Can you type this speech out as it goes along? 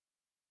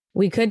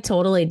We could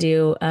totally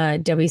do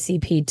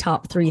WCP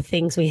top three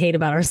things we hate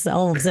about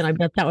ourselves, and I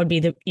bet that would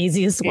be the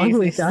easiest one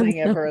we've Easiest done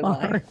thing so ever in far.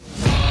 life.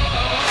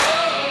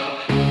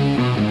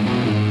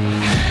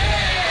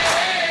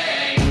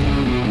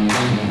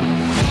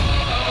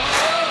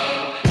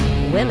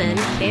 Women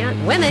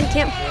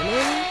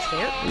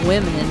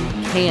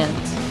can't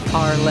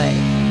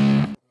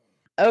parlay.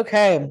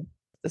 Okay.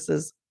 This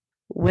is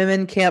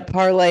Women Can't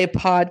Parlay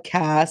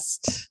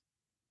podcast.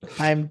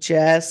 I'm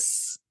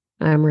Jess.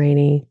 I'm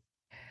Rainey.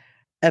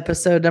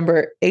 Episode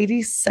number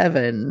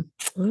 87.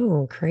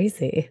 Oh,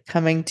 crazy.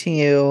 Coming to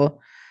you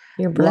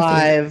Your birthday.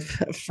 live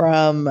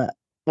from,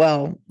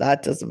 well,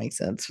 that doesn't make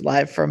sense.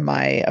 Live from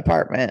my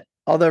apartment.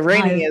 Although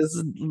Rainey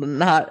is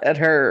not at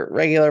her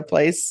regular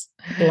place.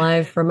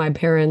 Live from my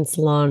parents'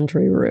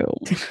 laundry room.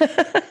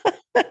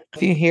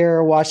 If you hear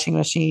a washing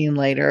machine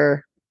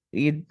later,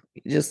 you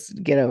just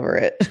get over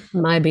it.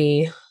 Might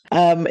be.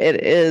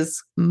 It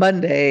is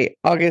Monday,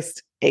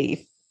 August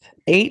 8th.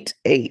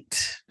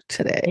 8/8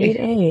 today.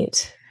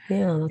 8/8.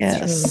 Yeah,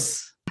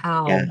 that's true.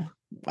 How? Yeah.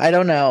 I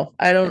don't know.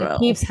 It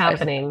keeps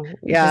happening.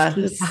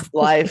 It's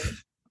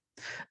life.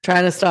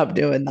 Trying to stop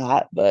doing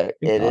that, but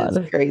it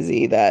is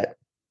crazy that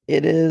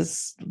it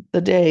is the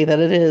day that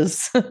it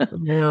is.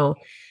 No,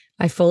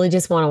 I fully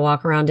just want to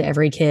walk around to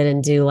every kid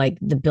and do like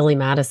the Billy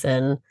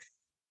Madison,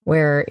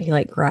 where he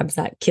like grabs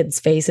that kid's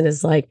face and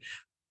is like,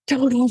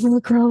 "Don't ever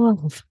grow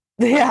up."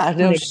 Yeah,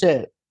 no like,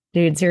 shit,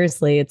 dude.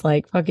 Seriously, it's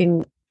like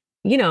fucking.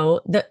 You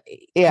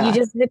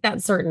just hit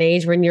that certain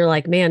age when you're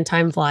like, man,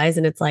 time flies,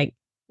 and it's like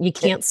you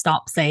can't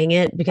stop saying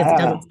it because it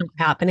doesn't stop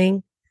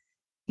happening.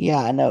 Yeah,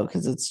 I know,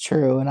 because it's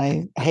true. And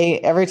I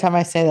hate every time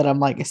I say that,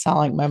 I'm like, I sound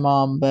like my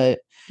mom,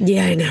 but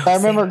yeah, I know. I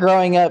remember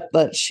growing up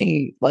that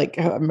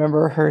I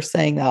remember her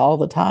saying that all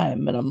the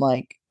time. And I'm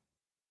like,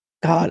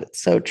 God,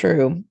 it's so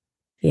true.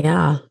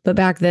 Yeah. But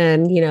back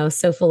then,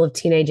 so full of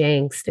teenage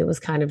angst, it was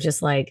kind of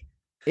just like,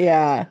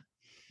 yeah,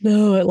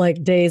 no, it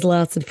like days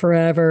lasted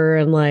forever.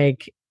 And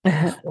like,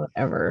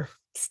 whatever.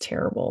 It's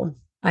terrible.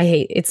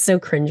 It's so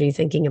cringy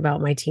thinking about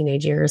my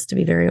teenage years, to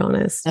be very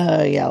honest.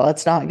 Yeah,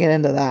 let's not get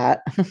into that.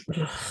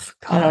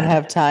 I don't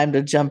have time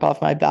to jump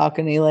off my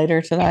balcony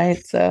later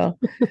tonight. So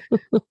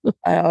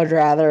I would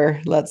rather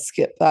let's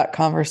skip that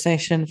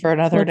conversation for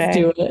another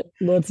day.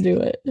 Let's do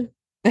it.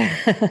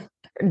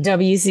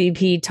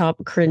 WCP top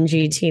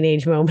cringy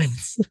teenage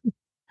moments.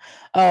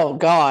 Oh,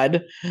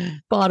 God.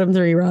 Bottom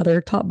three, rather.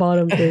 Top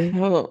bottom three.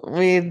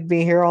 We'd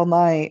be here all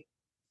night.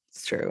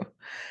 It's true.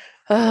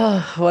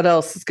 What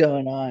else is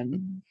going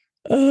on?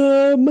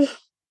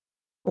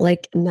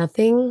 Like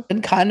nothing.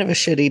 Been kind of a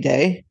shitty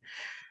day.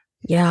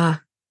 Yeah.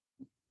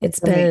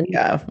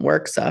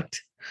 Work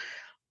sucked.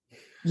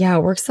 Yeah,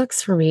 work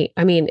sucks for me.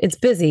 I mean, it's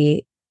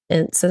busy,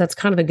 and so that's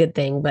kind of a good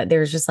thing, but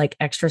there's just like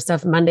extra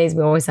stuff. Mondays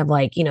we always have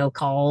like,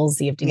 calls.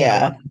 You have to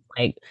get on,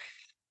 like,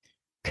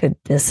 could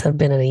this have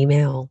been an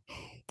email?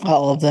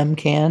 All of them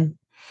can.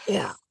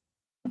 Yeah.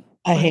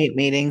 I hate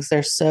meetings.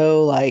 They're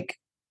so like,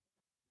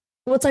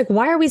 well, it's like,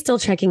 why are we still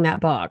checking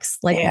that box?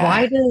 Like,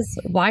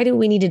 why do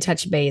we need to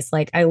touch base?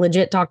 Like, I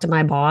legit talk to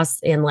my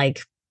boss and like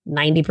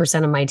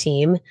 90% of my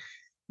team,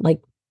 like,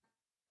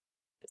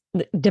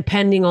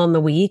 depending on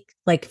the week,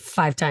 like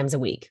 5 times a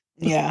week.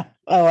 Yeah.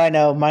 Oh, I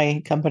know.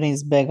 My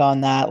company's big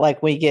on that.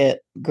 Like, we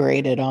get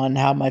graded on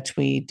how much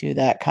we do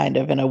that kind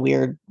of in a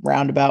weird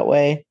roundabout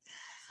way.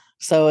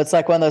 So it's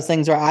like one of those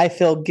things where I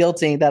feel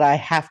guilty that I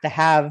have to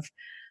have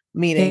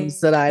meetings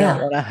that I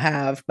don't want to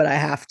have, but I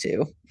have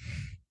to.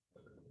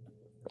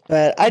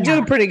 But I do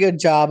a pretty good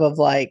job of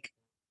like,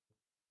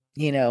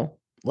 letting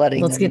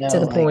Let's them get know, to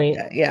the like, point.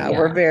 Yeah,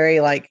 we're very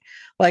like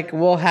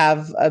we'll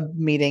have a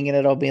meeting and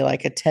it'll be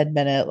like a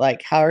 10-minute,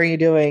 like, how are you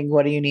doing?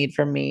 What do you need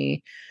from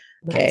me?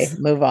 Okay,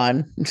 move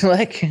on.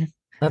 Like,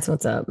 that's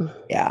what's up.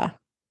 Yeah.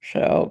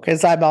 So,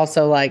 because I'm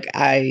also like,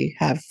 I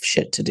have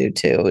shit to do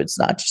too. It's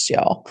not just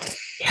y'all.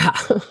 Yeah.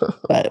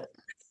 But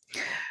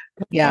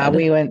yeah,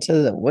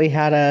 we're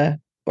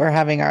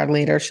having our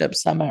leadership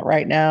summit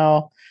right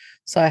now.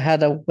 So I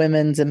had a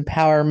women's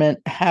empowerment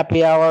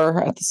happy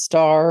hour at the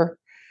Star.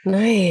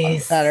 Nice. On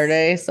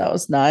Saturday. So that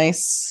was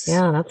nice.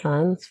 Yeah, that's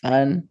fun. It's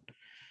fun.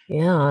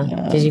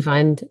 Yeah. Did you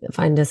find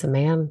us a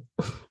man?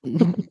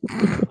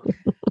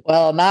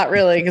 Well, not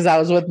really, because I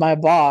was with my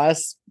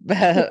boss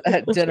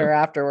at dinner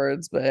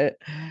afterwards. But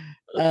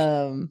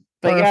yeah,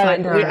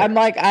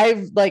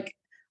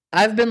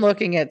 I've been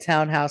looking at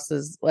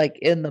townhouses like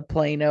in the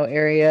Plano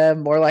area,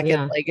 more like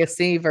in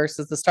Legacy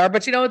versus the Star.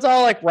 But it's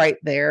all like right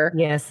there.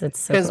 Yes, it's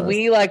so because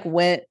we like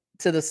went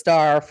to the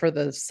Star for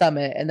the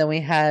summit, and then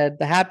we had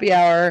the happy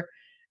hour,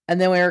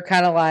 and then we were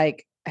kind of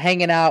like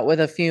hanging out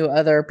with a few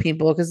other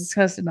people because it's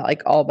kind of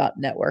like all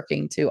about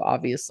networking too,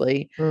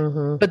 obviously.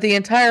 Mm-hmm. But the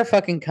entire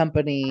fucking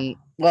company,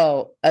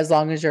 well, as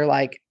long as you're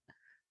like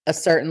a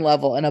certain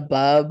level and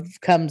above,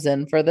 comes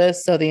in for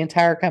this. So the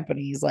entire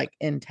company is like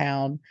in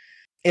town.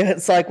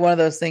 It's like one of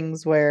those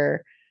things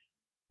where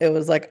it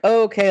was like,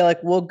 oh, okay, like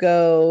we'll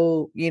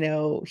go,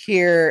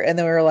 here. And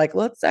then we were like,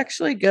 let's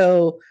actually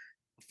go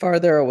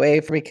farther away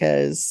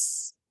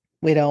because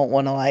we don't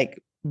want to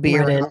like be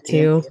Right around the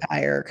into.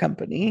 entire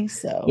company.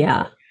 So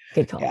Yeah.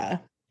 Good call. yeah.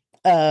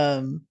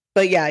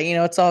 But yeah,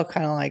 it's all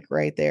kind of like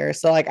right there.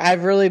 So like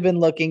I've really been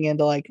looking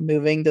into like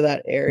moving to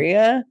that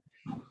area.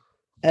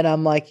 And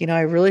I'm like,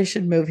 I really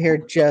should move here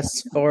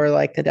just for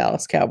like the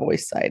Dallas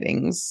Cowboys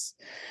sightings.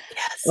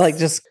 Yes. Like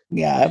just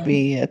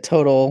be a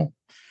total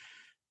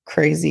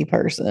crazy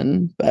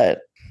person.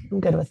 But I'm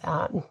good with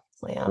that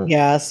plan.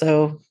 Yeah,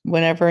 so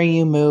whenever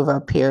you move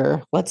up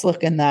here, let's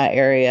look in that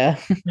area.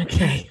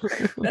 Okay.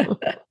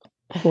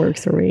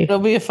 Works for me. It'll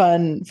be a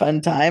fun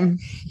time.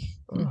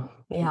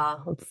 Yeah.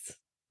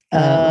 My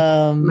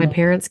Um,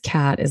 parents'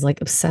 cat is like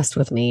obsessed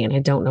with me and I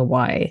don't know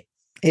why.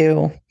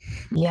 Ew.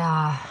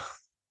 Yeah.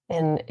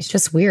 And it's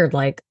just weird.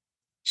 Like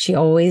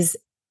it's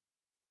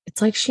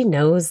like she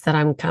knows that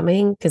I'm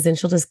coming because then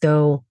she'll just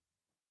go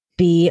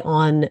be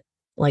on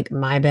like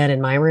my bed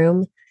in my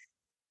room.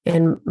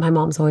 And my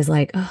mom's always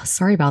like, oh,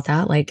 sorry about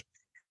that. Like,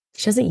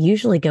 she doesn't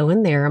usually go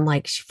in there. I'm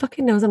like, she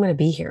fucking knows I'm going to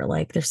be here.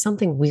 Like, there's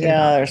something weird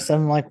about there's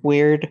some like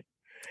weird.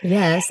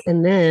 Yes.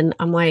 And then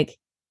I'm like,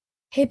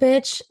 hey,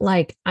 bitch,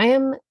 like, I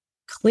am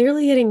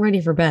clearly getting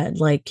ready for bed.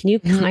 Like, can you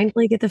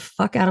kindly get the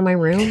fuck out of my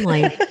room?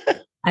 Like,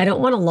 I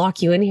don't want to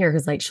lock you in here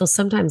because, like, she'll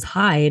sometimes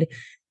hide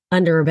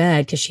under her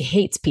bed because she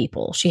hates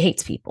people. She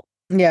hates people.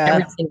 Yeah.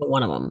 Every single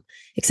one of them,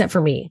 except for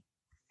me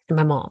and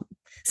my mom.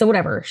 So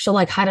whatever, she'll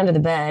like hide under the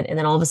bed and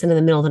then all of a sudden in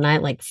the middle of the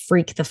night, like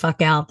freak the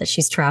fuck out that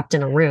she's trapped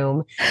in a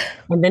room.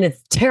 And then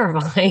it's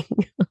terrifying.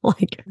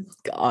 Like,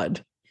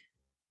 God.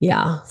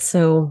 Yeah.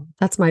 So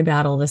that's my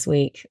battle this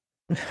week.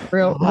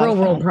 Real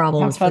world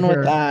problems. Have fun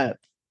with that.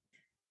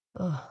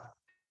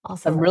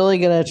 Awesome. I'm really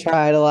going to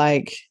try to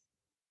like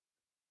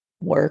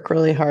work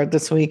really hard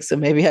this week. So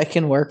maybe I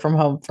can work from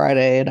home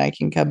Friday and I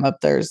can come up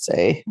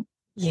Thursday.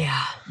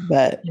 Yeah.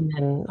 But and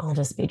then I'll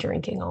just be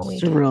drinking all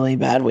week. It's a really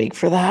bad week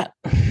for that.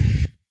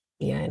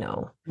 Yeah, I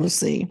know. We'll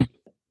see.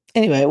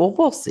 Anyway, well,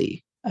 we'll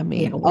see. I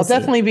mean, I'll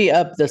definitely be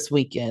up this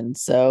weekend.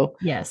 So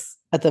yes,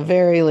 at the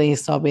very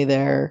least, I'll be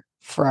there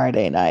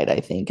Friday night,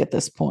 I think, at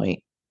this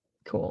point.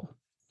 Cool.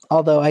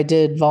 Although I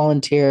did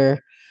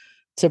volunteer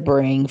to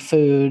bring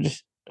food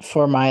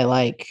for my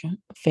like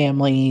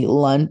family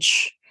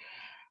lunch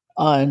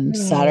on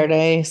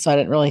Saturday. So I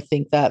didn't really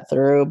think that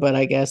through, but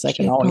I guess I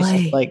can always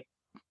just like,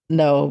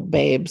 no,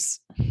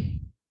 babes.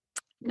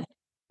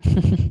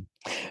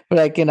 But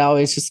I can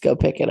always just go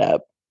pick it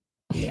up.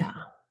 Yeah.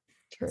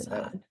 True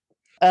that.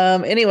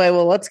 Anyway,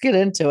 well, let's get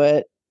into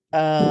it.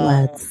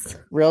 Let's.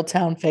 Real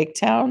town, fake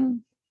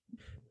town.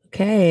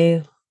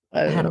 Okay.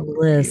 I had a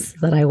list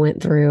that I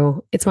went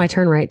through. It's my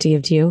turn, right, to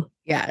give to you?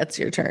 Yeah, it's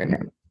your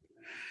turn.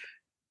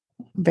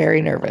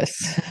 Very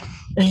nervous.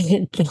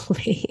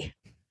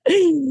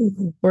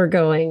 We're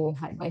going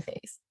hide my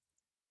face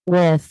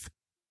with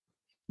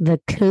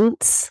the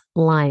Kuntz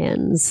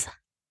Lions.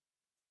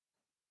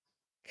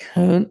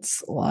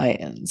 Kuntz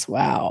Lions.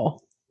 Wow.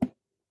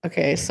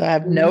 Okay, so I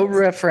have no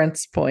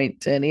reference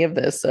point to any of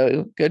this.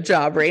 So good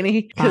job,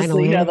 Rainey. Because the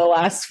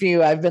last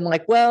few I've been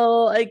like,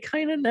 well, I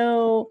kind of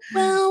know.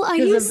 Well, I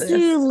used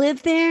to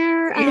live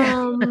there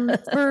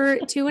for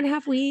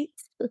 2.5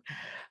 weeks.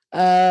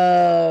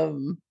 I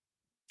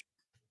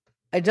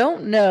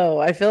don't know.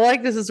 I feel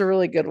like this is a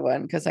really good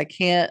one because I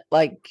can't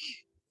I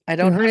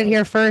don't. You heard it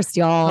here first,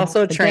 y'all.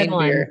 Also, Train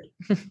beer.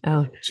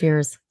 Oh,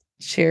 cheers!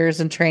 Cheers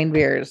and Train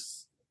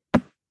beers.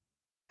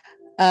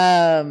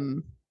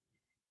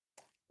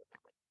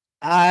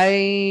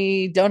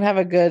 I don't have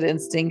a good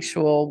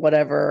instinctual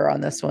whatever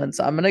on this one,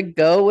 so I'm gonna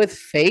go with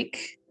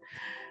fake,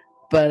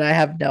 but I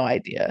have no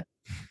idea.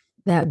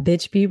 That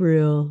bitch be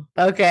real.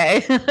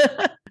 Okay.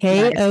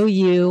 Kountz.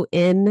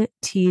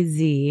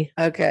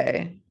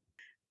 Okay.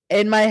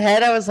 In my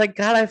head, I was like,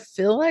 God, I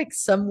feel like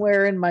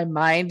somewhere in my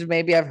mind,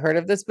 maybe I've heard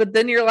of this, but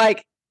then you're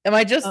like, am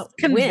I just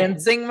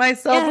convincing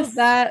myself of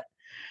that?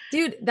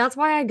 Dude, that's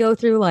why I go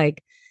through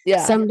like,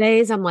 some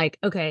days I'm like,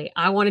 okay,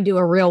 I want to do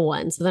a real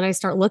one. So then I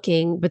start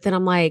looking, but then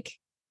I'm like,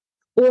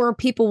 or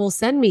people will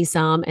send me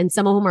some and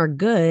some of them are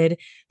good,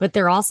 but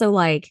they're also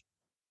like,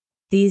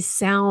 these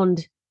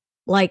sound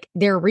like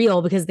they're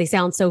real because they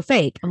sound so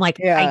fake. I'm like,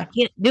 I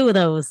can't do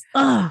those.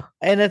 Ugh.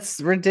 And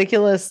it's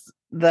ridiculous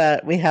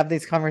that we have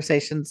these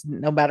conversations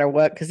no matter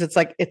what, because it's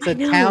like it's a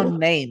town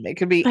name. It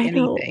could be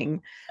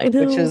anything,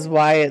 which is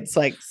why it's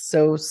like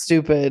so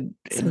stupid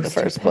in the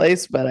first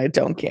place, but I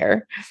don't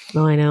care.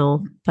 No, I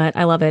know, but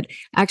I love it.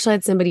 Actually, I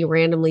had somebody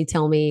randomly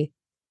tell me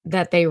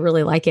that they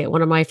really like it.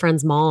 One of my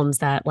friend's moms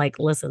that like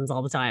listens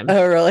all the time.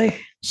 Oh, really?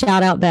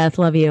 Shout out, Beth.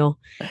 Love you.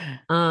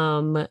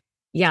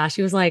 Yeah,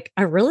 she was like,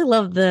 I really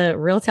love the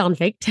real town,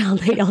 fake town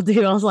that y'all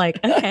do. I was like,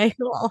 okay,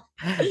 well,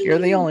 you're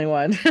the only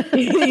one.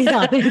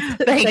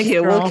 Thank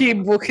you.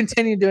 We'll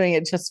continue doing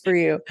it just for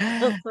you.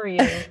 Just for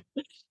you.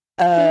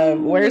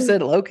 Where's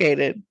it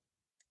located?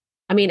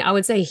 I mean, I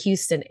would say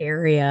Houston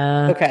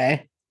area.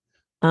 Okay.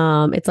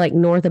 It's like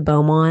north of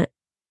Beaumont.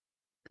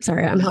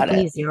 Sorry, I'm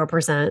helping you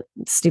 0%.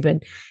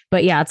 Stupid.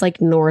 But yeah, it's like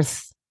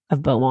north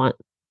of Beaumont.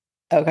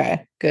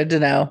 Okay. Good to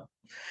know.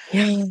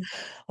 Yeah.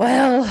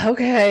 Well,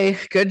 okay.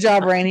 Good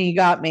job, Rainey. You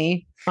got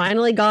me.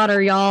 Finally got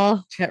her,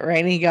 y'all.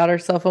 Rainey got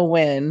herself a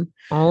win.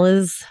 All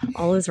is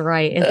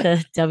right in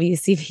the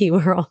WCP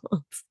world.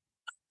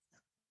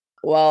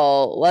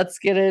 Well, let's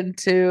get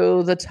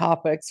into the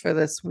topics for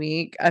this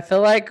week. I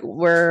feel like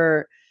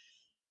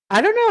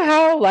I don't know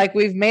how, like,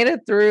 we've made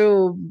it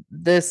through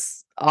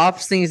this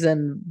off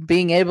season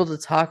being able to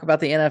talk about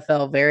the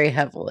NFL very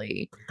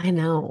heavily. I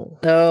know.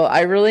 So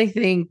I really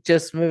think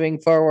just moving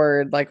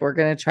forward, like, we're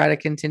going to try to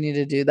continue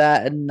to do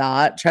that and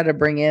not try to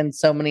bring in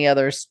so many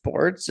other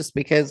sports just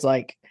because,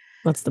 like,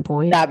 what's the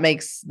point? That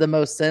makes the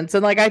most sense.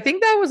 And, like, I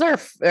think that was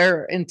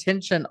our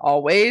intention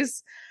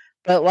always.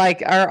 But,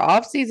 like, our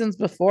off seasons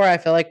before, I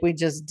feel like we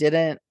just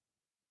didn't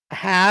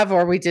have,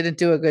 or we didn't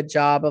do a good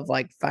job of,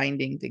 like,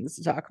 finding things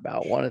to talk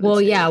about. One of the two.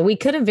 Yeah, we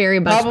could have very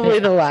much probably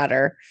the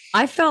latter.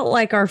 I felt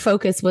like our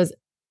focus was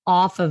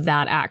off of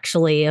that,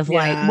 actually, of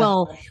like,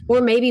 well,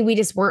 or maybe we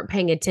just weren't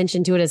paying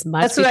attention to it as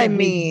much. That's what I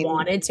mean. We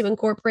wanted to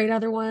incorporate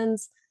other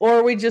ones,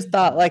 or we just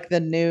thought like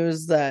the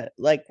news that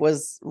like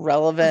was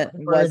relevant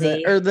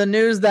wasn't, or the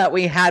news that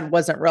we had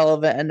wasn't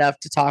relevant enough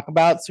to talk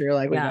about. So you're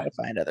like, we gotta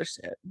find other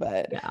shit.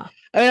 But yeah,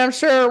 I mean, I'm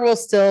sure we'll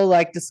still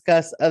like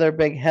discuss other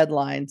big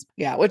headlines.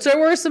 Yeah, which there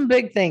were some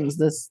big things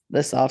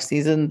this off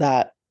season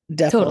that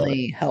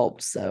definitely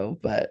helped. So,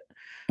 but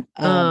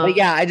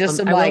yeah, I just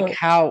am like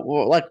how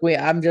like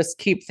I'm just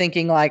keep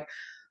thinking like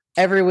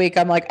every week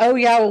I'm like, oh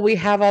yeah, well we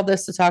have all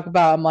this to talk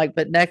about. I'm like,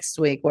 but next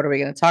week, what are we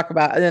going to talk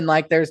about? And then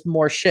like there's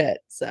more shit.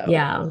 So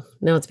yeah,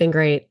 no, it's been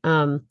great.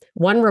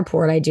 One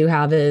report I do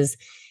have is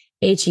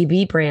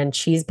HEB brand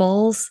cheese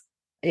balls.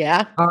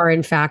 Yeah, are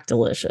in fact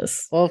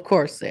delicious. Well, of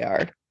course they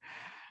are.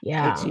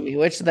 Yeah, HEB,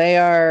 which they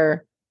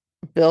are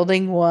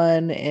building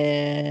one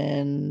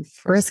in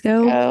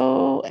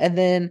Frisco, and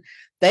then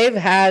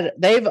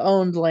they've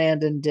owned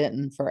land in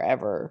Denton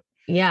forever.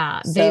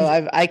 Yeah,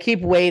 so I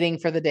keep waiting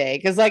for the day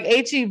because like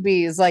HEB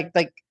is like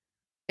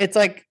it's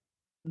like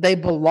they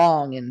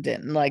belong in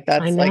Denton. Like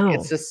that's like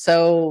it's just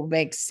so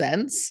makes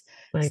sense.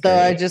 So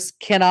I just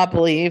cannot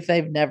believe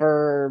they've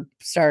never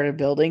started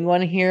building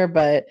one here,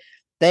 but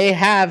they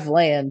have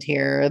land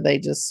here. They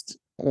just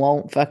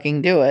won't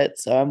fucking do it.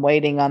 So I'm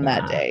waiting on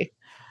that day.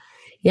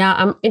 Yeah,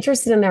 I'm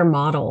interested in their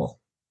model.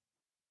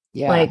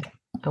 Yeah, like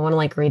I want to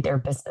like read their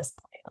business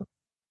plan.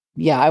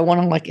 Yeah, I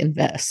want to like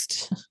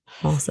invest.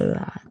 Also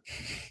that.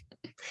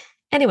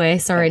 Anyway,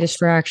 sorry,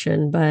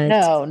 distraction, but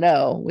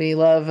no, we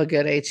love a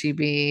good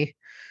HEB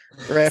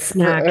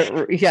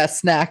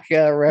snack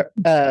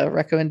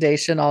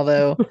recommendation.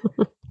 Although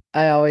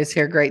I always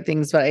hear great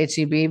things about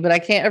HEB, but I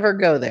can't ever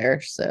go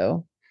there.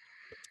 So,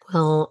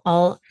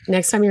 well,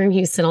 next time you're in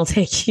Houston, I'll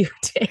take you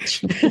to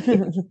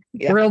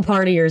HEB. Real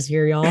partiers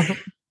here, y'all.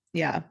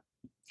 Yeah.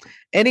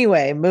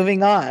 Anyway,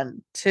 moving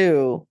on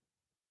to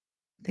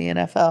the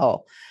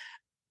NFL.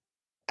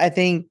 I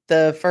think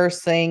the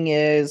first thing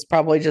is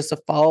probably just a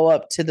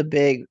follow-up to the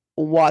big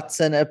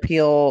Watson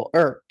appeal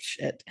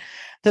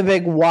the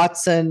big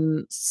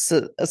Watson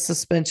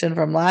suspension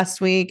from last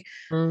week.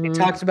 Mm-hmm. We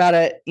talked about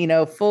it,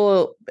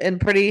 full in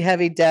pretty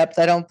heavy depth.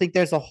 I don't think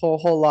there's a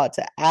whole lot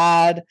to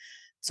add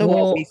to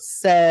what we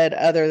said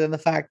other than the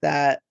fact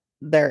that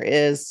the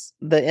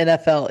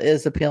NFL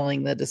is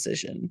appealing the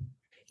decision.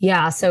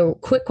 Yeah. So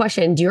quick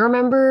question. Do you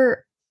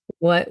remember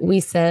what we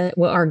said,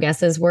 what our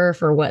guesses were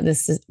for what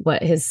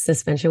his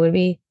suspension would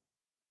be?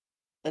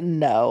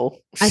 No.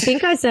 I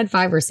think I said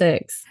 5 or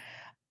 6.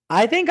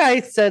 I think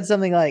I said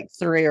something like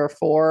 3 or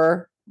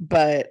 4,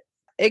 but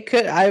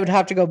I would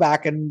have to go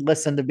back and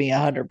listen to me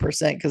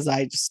 100% because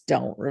I just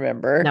don't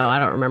remember. No, I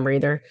don't remember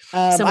either.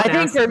 I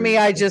think for me,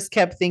 I just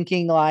kept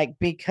thinking like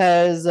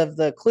because of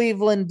the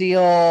Cleveland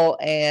deal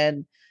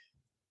and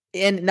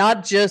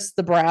not just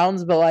the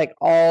Browns, but like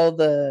all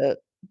the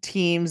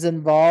teams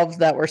involved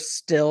that were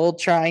still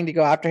trying to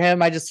go after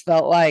him. I just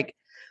felt like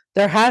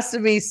there has to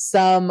be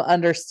some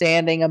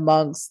understanding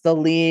amongst the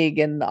league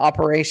and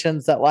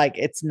operations that like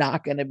it's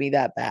not going to be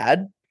that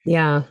bad.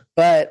 Yeah.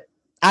 But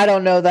I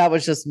don't know. That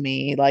was just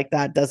me. Like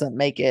that doesn't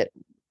make it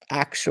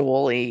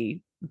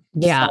actually.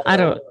 Yeah. I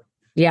don't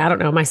know.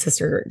 One of my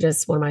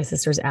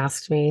sisters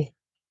asked me.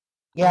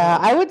 Yeah.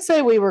 I would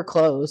say we were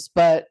close,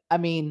 but I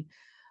mean,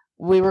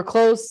 we were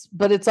close,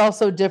 but it's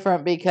also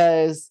different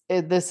because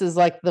this is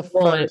like the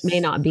first. It may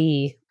not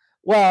be.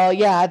 Well,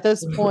 yeah, at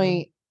this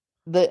point,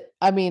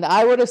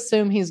 I would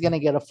assume he's going to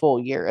get a full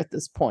year at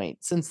this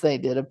point since they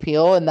did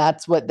appeal, and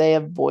that's what they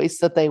have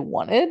voiced that they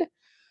wanted.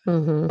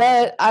 Mm-hmm.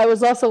 But I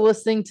was also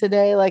listening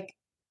today,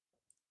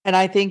 and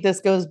I think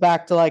this goes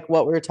back to like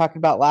what we were talking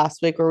about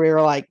last week, where we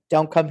were like,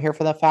 "Don't come here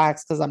for the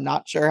facts," because I'm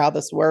not sure how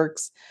this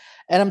works,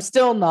 and I'm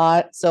still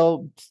not.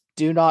 So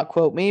do not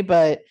quote me,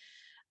 but.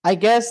 I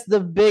guess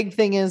the big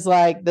thing is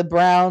like the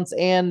Browns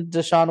and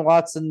Deshaun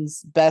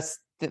Watson's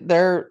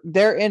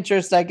their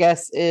interest, I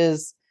guess,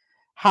 is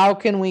how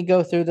can we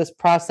go through this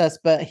process,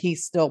 but he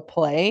still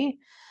play?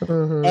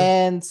 Mm-hmm.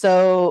 And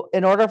so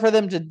in order for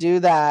them to do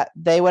that,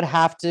 they would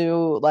have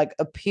to like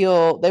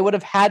appeal. They would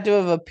have had to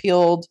have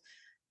appealed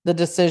the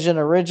decision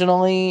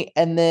originally.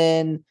 And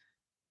then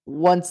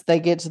once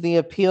they get to the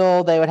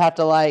appeal, they would have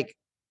to like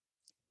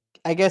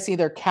I guess,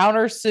 either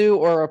countersue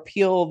or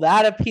appeal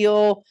that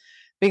appeal,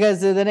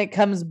 because then it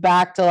comes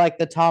back to like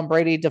the Tom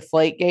Brady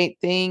Deflategate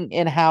thing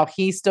and how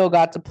he still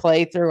got to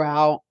play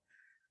throughout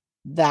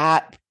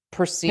that But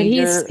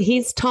procedure.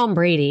 he's Tom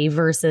Brady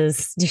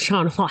versus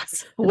Deshaun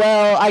Watson.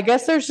 Well, I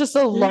guess there's just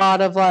a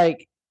lot of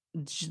like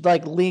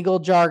legal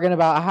jargon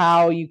about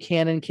how you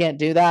can and can't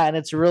do that, and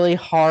it's really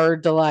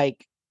hard to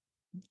like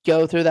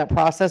go through that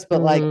process.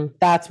 But like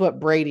that's what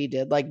Brady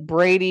did. Like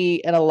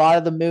Brady and a lot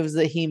of the moves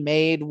that he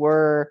made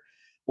were,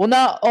 well,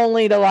 not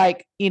only to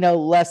like,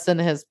 lessen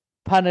his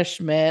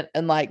punishment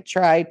and like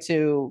try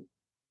to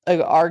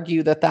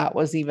argue that that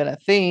was even a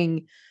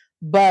thing,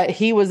 but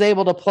he was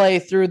able to play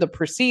through the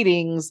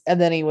proceedings,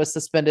 and then he was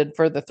suspended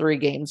for the 3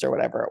 games or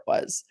whatever it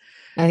was.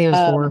 I think it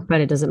was 4,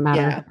 but it doesn't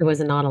matter. Yeah. It was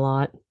not a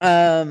lot.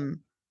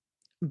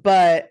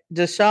 But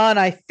Deshaun,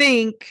 I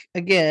think,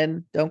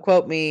 again, don't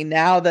quote me,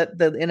 now that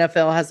the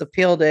NFL has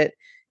appealed it,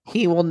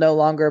 he will no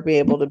longer be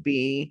able to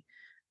be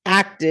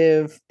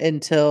active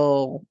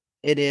until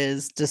it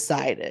is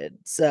decided.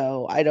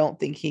 So I don't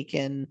think he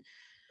can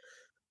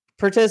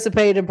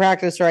participate in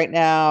practice right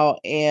now.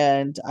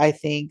 And I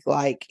think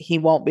like he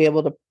won't be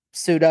able to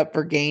suit up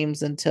for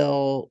games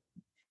until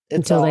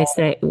they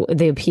say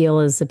the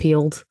appeal is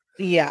appealed.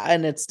 Yeah,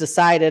 and it's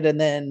decided,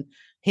 and then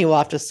he will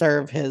have to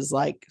serve his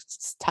like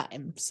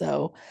time.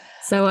 So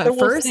at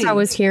first I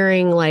was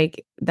hearing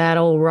like that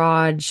old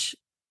Raj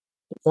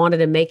wanted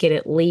to make it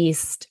at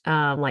least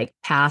like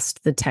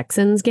past the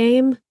Texans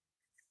game.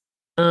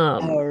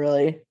 Oh,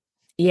 really?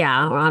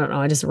 Yeah, I don't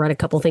know. I just read a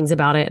couple things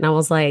about it and I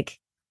was like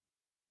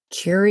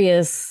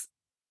curious.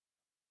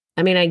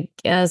 I mean, I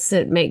guess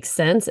it makes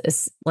sense.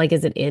 Is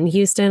it in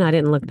Houston? I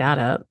didn't look that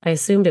up. I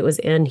assumed it was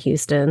in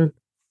Houston.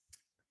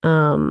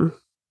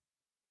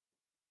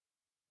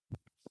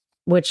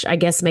 Which I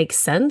guess makes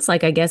sense.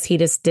 Like, I guess they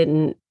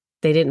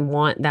didn't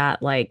want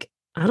that. Like,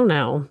 I don't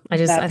know. I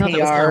thought that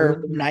was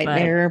kind of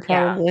nightmare,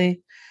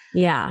 probably.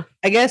 Yeah.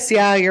 I guess,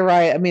 yeah, you're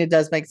right. I mean, it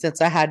does make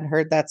sense. I hadn't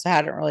heard that, so I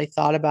hadn't really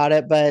thought about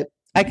it, but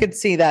I could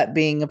see that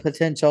being a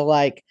potential,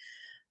 like,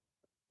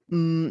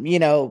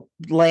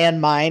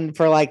 landmine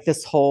for like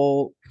this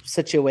whole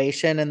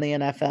situation in the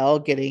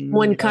NFL, getting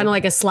one kind of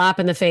like a slap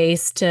in the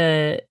face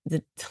to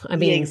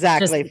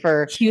exactly,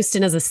 for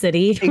Houston as a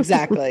city.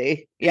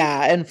 Exactly.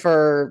 Yeah. And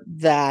for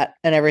that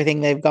and everything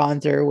they've gone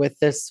through with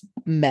this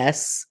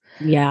mess.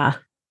 Yeah.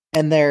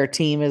 And their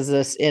team is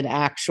this in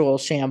actual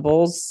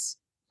shambles.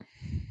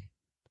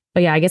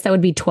 But yeah, I guess that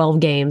would be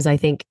 12 games. I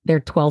think their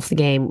 12th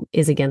game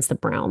is against the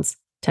Browns,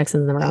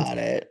 Texans and the Browns. Got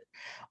it.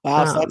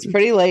 Wow, so that's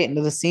pretty late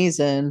into the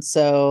season.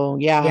 So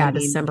yeah,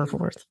 December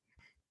 4th.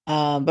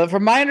 But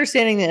from my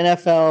understanding, the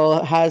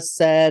NFL has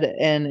said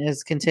and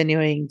is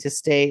continuing to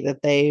state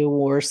that they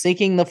were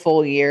seeking the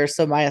full year.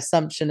 So my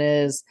assumption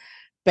is,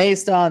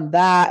 based on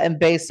that and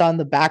based on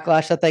the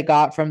backlash that they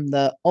got from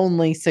the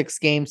only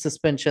 6-game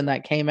suspension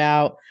that came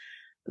out,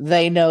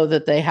 they know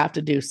that they have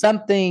to do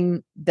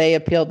something. They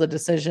appealed the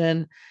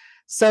decision.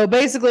 So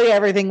basically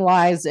everything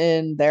lies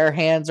in their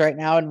hands right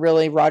now, and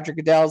really Roger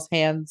Goodell's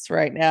hands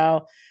right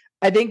now.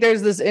 I think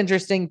there's this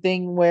interesting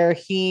thing where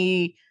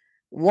he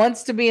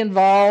wants to be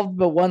involved,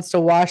 but wants to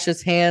wash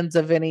his hands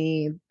of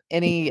any of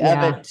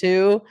it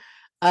too.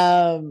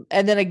 And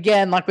then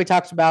again, like we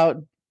talked about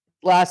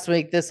last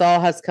week, this all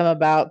has come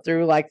about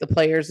through like the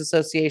Players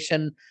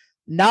Association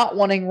not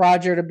wanting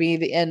Roger to be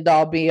the end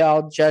all be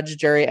all judge,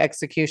 jury,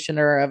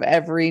 executioner of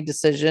every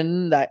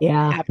decision that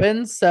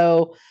happens.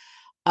 So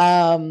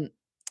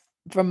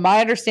from my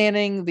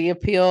understanding, the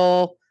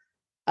appeal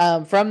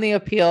from the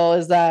appeal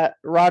is that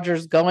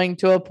Roger's going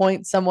to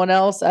appoint someone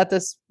else at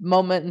this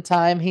moment in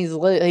time.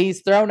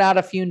 He's thrown out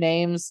a few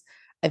names.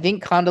 I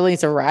think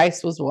Condoleezza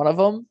Rice was one of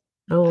them.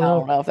 Oh, I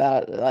don't know if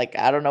that,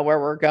 I don't know where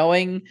we're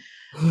going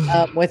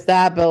with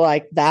that, but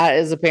like that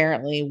is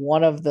apparently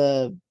one of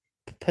the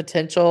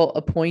potential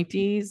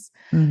appointees.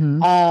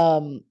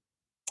 Mm-hmm.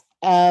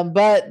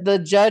 But the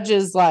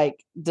judge's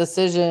like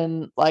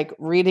decision, like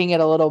reading it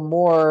a little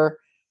more,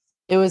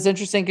 it was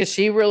interesting because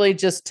she really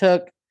just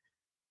took,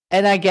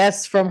 and I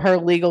guess from her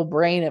legal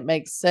brain, it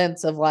makes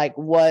sense of like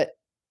what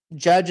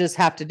judges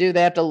have to do.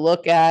 They have to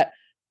look at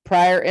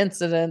prior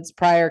incidents,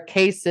 prior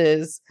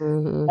cases,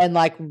 and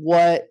like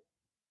what,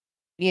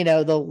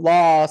 the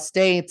law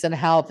states and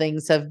how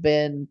things have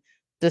been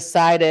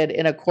decided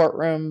in a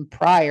courtroom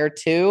prior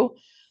to.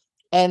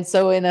 And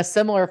so in a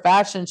similar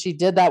fashion, she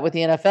did that with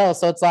the NFL.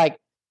 So it's like,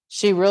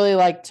 she really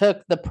like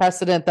took the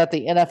precedent that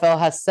the NFL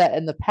has set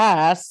in the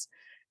past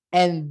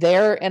and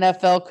their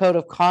NFL code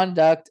of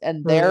conduct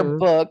and their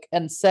book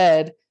and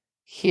said,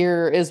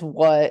 here is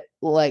what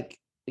like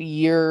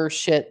your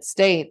shit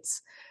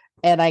states.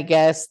 And I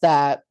guess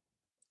that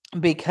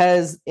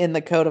because in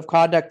the code of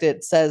conduct,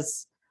 it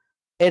says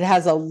it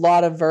has a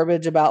lot of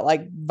verbiage about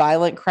like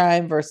violent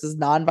crime versus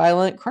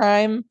nonviolent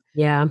crime.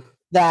 Yeah.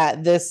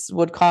 That this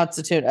would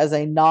constitute as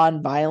a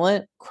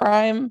nonviolent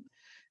crime.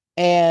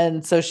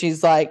 And so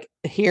she's like,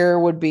 here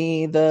would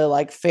be the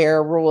like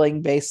fair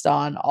ruling based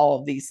on all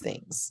of these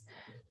things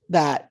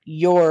that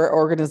your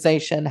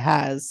organization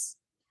has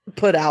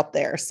put out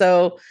there.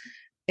 So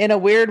in a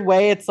weird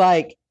way, it's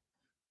like,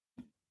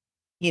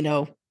 you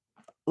know,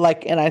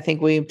 like, and I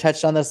think we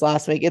touched on this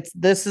last week.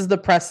 This is the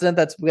precedent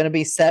that's going to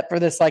be set for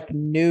this like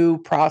new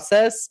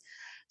process.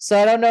 So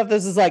I don't know if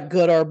this is like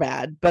good or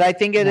bad, but I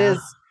think it is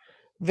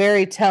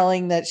very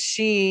telling that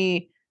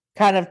she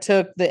kind of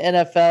took the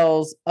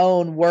NFL's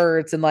own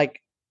words and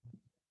like,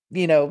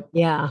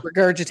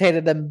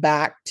 regurgitated them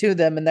back to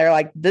them. And they're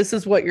like, this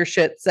is what your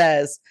shit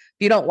says.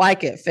 If you don't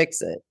like it,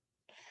 fix it.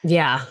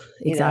 Yeah,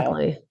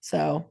 exactly.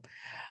 So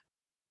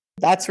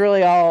that's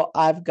really all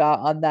I've got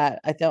on that.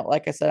 I don't,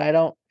 like I said, I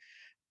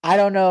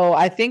don't know.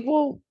 I think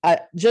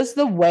just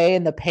the way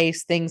and the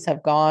pace things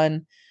have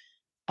gone.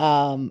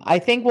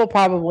 I think we'll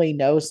probably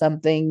know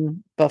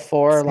something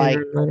before like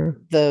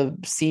the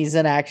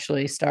season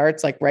actually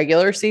starts, like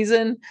regular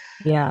season.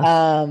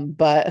 Yeah.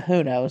 But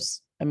who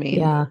knows? I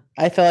mean,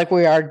 I feel like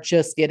we are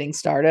just getting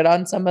started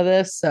on some of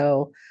this.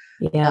 So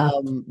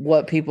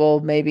what people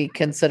maybe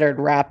considered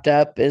wrapped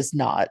up is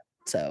not.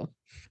 So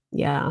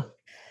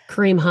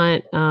Kareem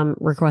Hunt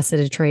requested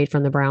a trade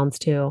from the Browns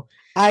too.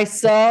 I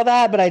saw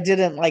that, but I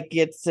didn't like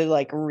get to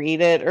like read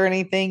it or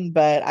anything,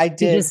 but I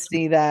did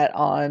see that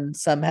on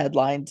some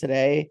headline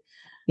today.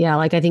 Yeah,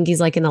 like I think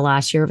he's like in the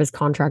last year of his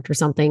contract or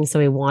something. So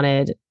he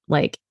wanted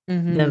like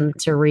them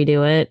to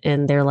redo it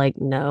and they're like,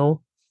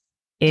 no.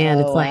 And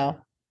it's like,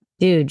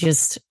 dude,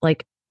 just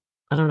like,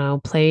 I don't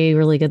know, play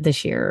really good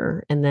this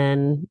year and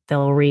then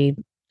they'll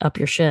up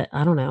your shit.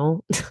 I don't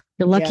know.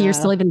 You're lucky you're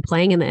still even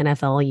playing in the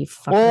NFL, you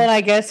fucker. Well, and I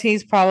guess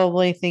he's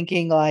probably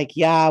thinking like,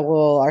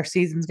 our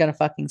season's gonna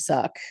fucking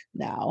suck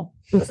now.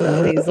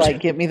 So he's like,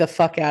 get me the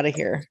fuck out of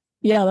here.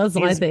 Yeah, that's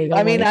my thing.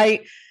 I mean,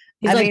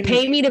 he's like,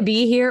 pay me to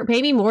be here,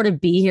 pay me more to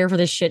be here for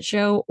this shit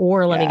show,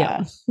 or let me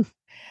go.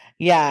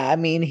 Yeah, I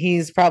mean,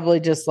 he's probably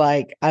just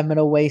like, I'm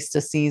gonna waste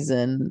a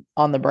season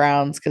on the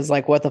Browns because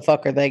like what the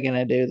fuck are they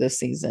gonna do this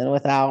season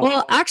without?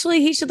 Well,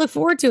 actually, he should look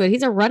forward to it.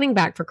 He's a running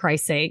back for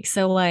Christ's sake.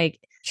 So like,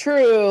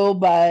 true,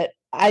 but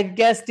I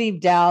guess deep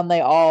down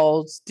they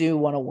all do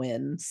want to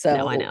win. So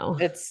no, I know.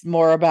 It's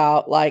more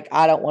about like,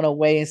 I don't want to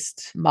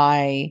waste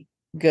my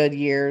good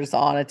years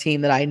on a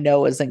team that I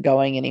know isn't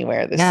going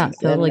anywhere this season.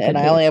 Totally, and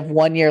I only have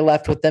 1 year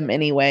left with them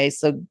anyway.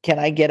 So can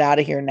I get out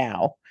of here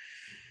now?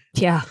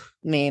 Yeah.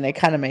 I mean, it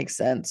kind of makes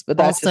sense, but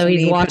that's also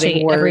he's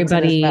watching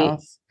everybody.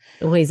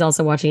 Well, he's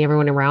also watching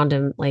everyone around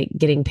him like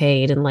getting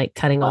paid and like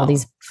cutting all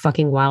these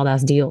fucking wild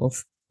ass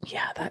deals.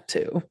 Yeah, that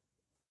too.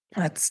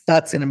 That's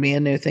going to be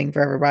a new thing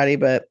for everybody,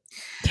 but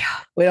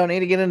we don't need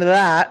to get into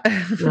that.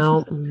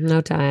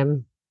 No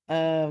time.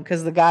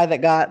 Because the guy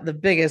that got the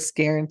biggest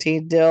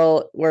guaranteed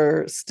deal,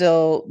 we're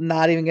still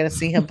not even going to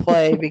see him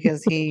play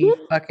because he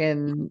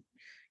fucking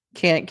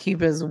can't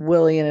keep his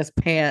willy in his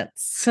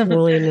pants.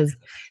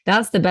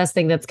 That's the best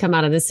thing that's come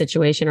out of this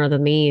situation are the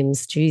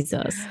memes.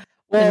 Jesus.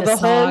 Well,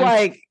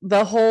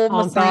 the whole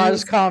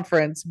massage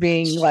conference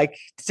being like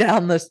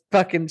down the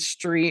fucking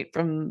street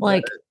from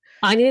like.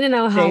 I need to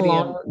know how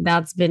long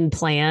that's been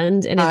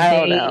planned and if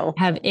they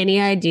have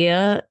any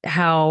idea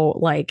how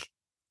like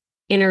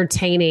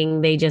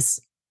entertaining they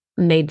just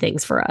made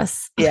things for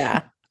us.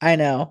 Yeah, I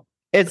know.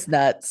 It's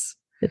nuts.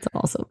 It's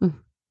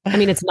awesome. I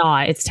mean, it's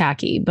not. It's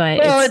tacky,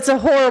 but it's a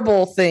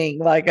horrible thing.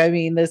 Like, I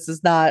mean, this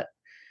is not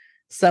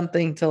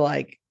something to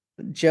like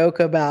joke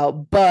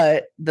about,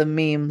 but the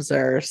memes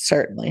are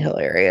certainly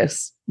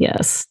hilarious.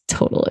 Yes,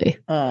 totally.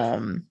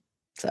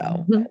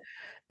 So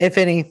if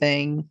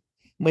anything,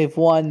 we've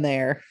won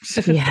there.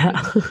 Yeah.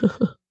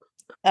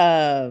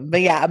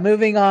 But yeah,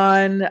 moving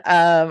on.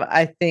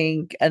 I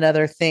think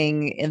another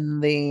thing in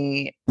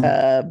the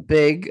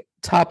big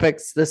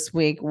topics this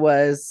week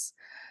was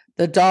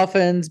the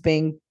Dolphins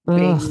being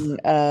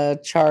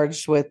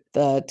charged with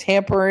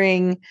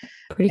tampering.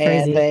 Pretty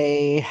crazy. And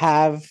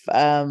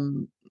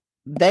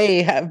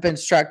they have been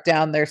struck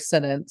down their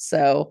sentence.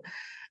 So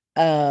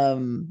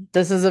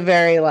this is a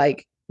very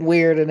like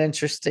weird and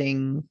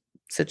interesting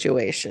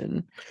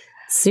situation.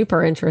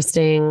 Super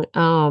interesting.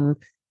 I'm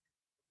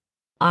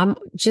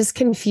just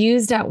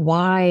confused at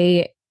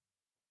why,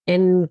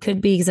 and could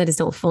be because I just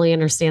don't fully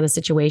understand the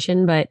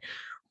situation, but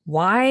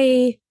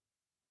why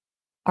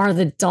are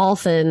the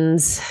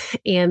Dolphins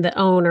and the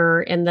owner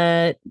and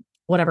the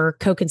whatever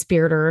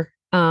co-conspirator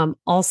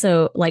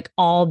also like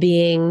all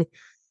being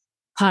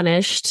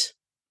punished,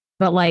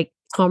 but like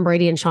Tom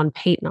Brady and Sean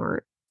Payton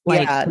aren't?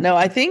 Like,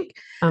 I think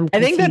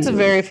that's a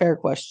very fair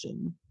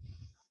question.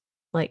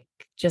 Like,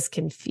 just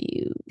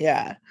confused.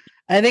 Yeah.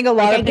 I think a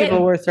lot of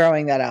people were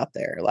throwing that out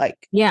there.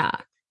 Like, yeah.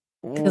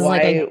 Because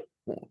like,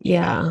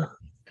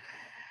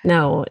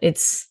 no,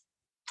 it's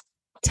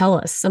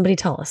somebody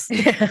tell us.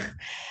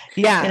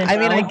 Yeah. I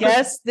mean, I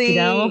guess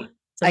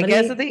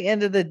at the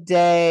end of the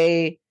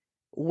day,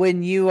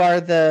 when you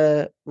are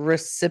the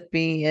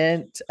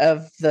recipient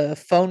of the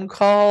phone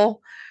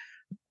call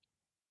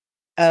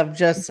of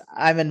just,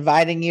 I'm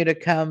inviting you to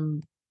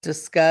come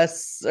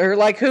discuss, or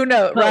like, who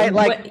knows, right?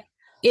 Like,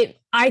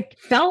 I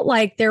felt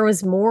like there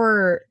was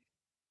more,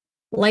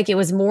 like it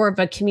was more of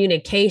a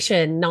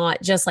communication,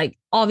 not just like,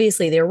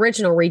 obviously the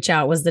original reach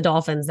out was the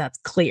Dolphins. That's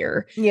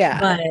clear. Yeah.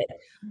 But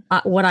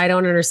what I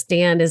don't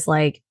understand is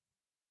like,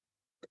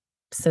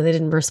 so they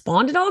didn't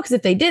respond at all? Because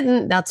if they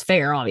didn't, that's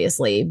fair,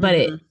 obviously. But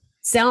it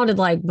sounded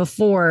like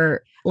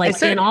before,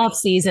 like in off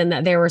season,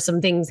 that there were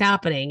some things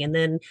happening, and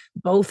then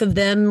both of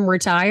them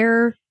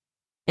retire,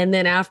 and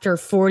then after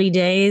 40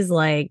 days,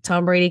 like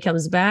Tom Brady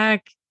comes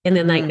back, and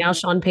then like now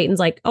Sean Payton's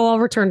like, oh, I'll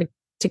return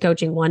to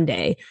coaching one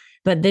day.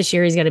 But this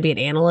year he's going to be an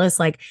analyst.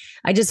 Like,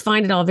 I just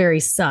find it all very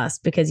sus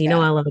because, you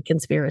know, I love a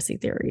conspiracy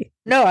theory.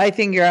 No, I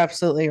think you're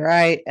absolutely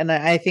right. And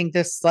I think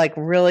this like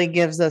really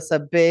gives us a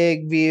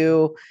big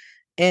view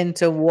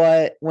into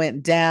what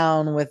went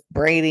down with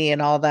Brady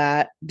and all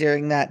that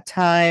during that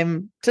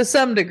time to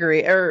some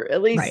degree, or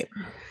at least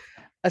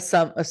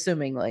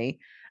assumingly.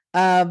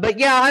 But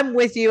yeah, I'm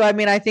with you. I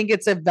mean, I think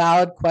it's a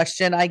valid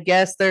question. I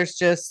guess there's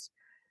just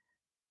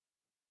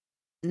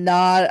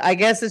not, I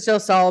guess it's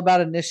just all about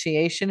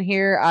initiation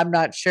here. I'm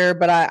not sure,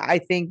 but I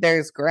think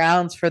there's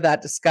grounds for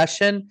that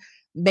discussion.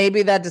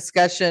 Maybe that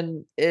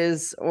discussion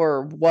is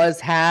or was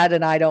had,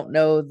 and I don't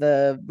know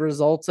the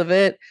results of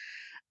it.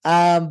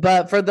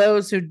 But for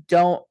those who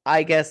don't,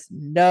 I guess,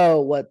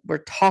 know what we're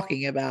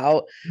talking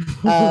about,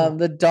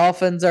 the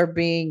Dolphins are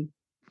being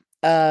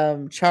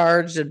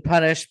charged and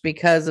punished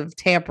because of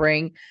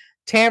tampering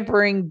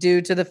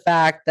due to the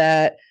fact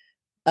that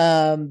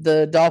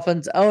the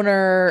Dolphins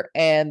owner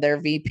and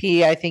their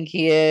VP, I think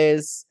he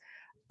is,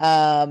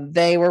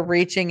 they were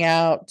reaching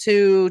out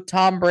to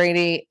Tom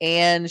Brady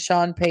and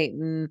Sean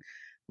Payton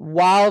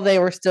while they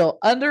were still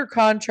under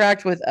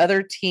contract with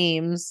other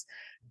teams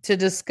to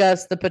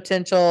discuss the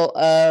potential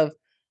of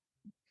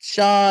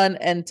Sean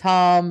and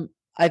Tom,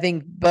 I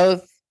think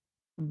both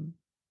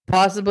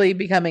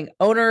possibly having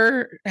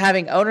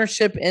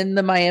ownership in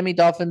the Miami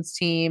Dolphins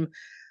team,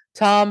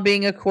 Tom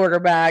being a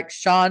quarterback,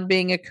 Sean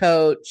being a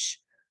coach,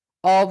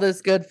 all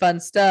this good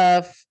fun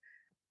stuff.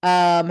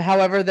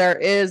 However, there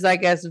is, I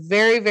guess,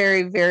 very,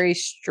 very, very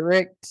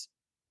strict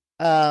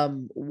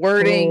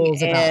wording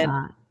Rules and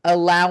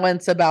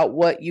allowance about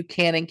what you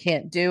can and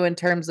can't do in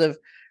terms of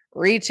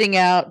reaching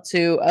out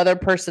to other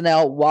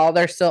personnel while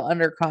they're still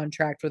under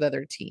contract with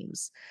other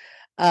teams.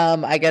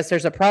 I guess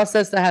there's a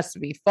process that has to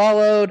be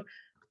followed,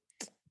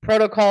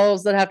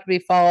 protocols that have to be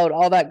followed,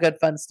 all that good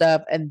fun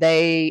stuff, and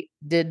they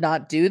did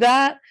not do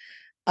that.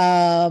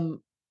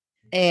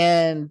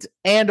 And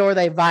or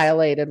they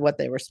violated what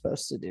they were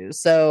supposed to do.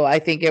 So I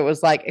think it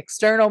was like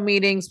external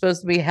meetings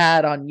supposed to be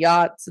had on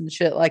yachts and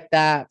shit like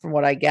that, from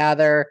what I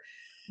gather.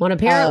 Well,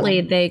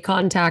 apparently they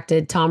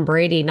contacted Tom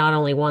Brady not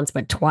only once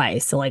but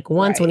twice. So like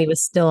once when he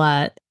was still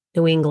at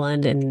New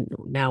England, and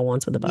now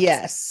once with the Bucs.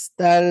 Yes,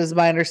 that is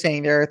my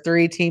understanding. There are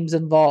 3 teams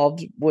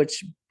involved,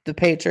 which the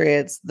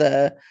Patriots,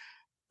 the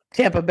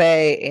Tampa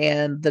Bay,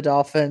 and the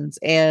Dolphins,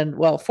 and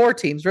 4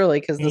 teams really,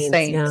 because the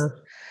Saints. Yeah.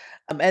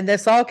 And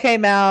this all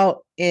came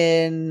out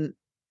in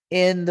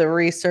the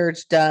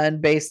research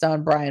done based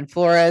on Brian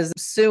Flores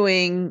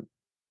suing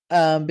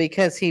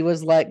because he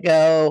was let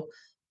go,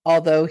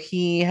 although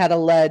he had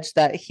alleged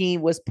that he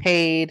was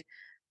paid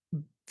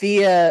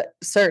via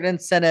certain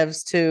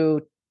incentives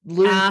to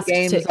lose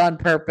games on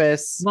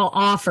purpose. Well,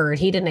 offered.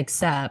 He didn't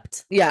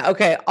accept. Yeah,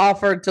 okay.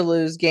 Offered to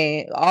lose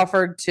games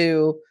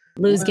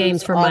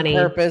for money.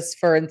 On purpose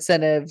for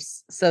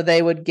incentives, so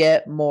they would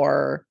get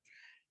more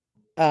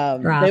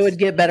they would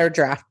get better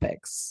draft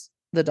picks,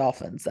 the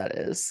Dolphins, that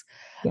is.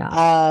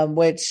 Yeah.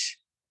 Which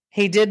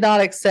he did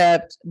not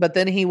accept, but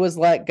then he was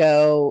let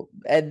go,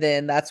 and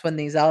then that's when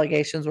these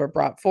allegations were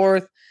brought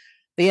forth.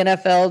 The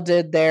NFL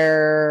did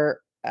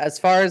as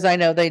far as I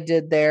know, they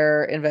did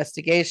their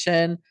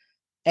investigation,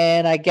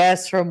 and I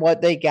guess from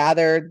what they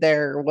gathered,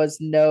 there was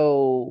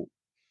no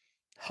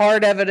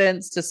hard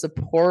evidence to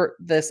support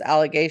this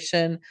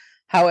allegation.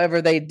 However,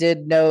 they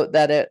did note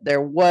that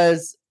there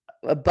was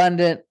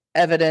abundant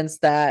evidence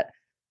that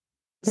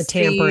the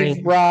tampering.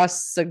 Steve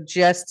Ross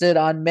suggested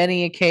on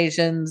many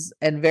occasions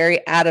and very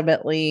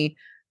adamantly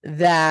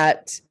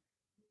that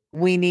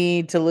we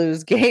need to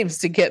lose games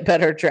to get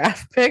better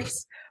draft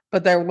picks,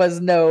 but there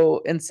was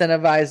no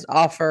incentivized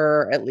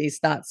offer, at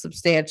least not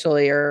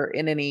substantially or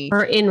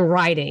in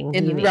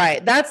writing.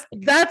 Right. That's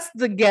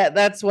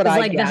what I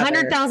like.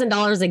 Gather. The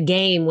 $100,000 a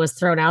game was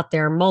thrown out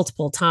there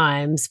multiple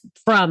times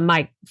from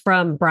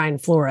Brian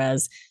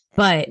Flores.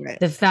 But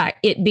the fact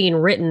it being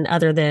written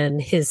other than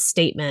his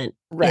statement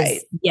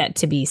is yet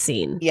to be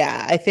seen.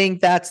 Yeah, I think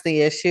that's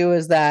the issue,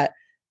 is that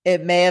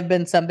it may have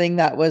been something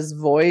that was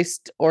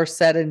voiced or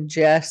said in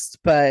jest,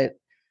 but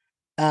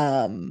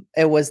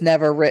it was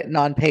never written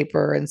on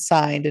paper and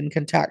signed and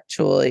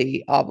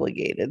contractually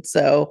obligated.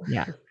 So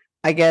yeah,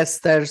 I guess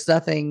there's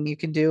nothing you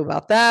can do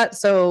about that.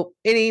 So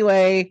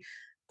anyway,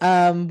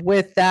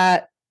 with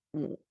that,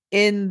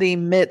 in the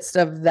midst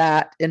of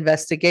that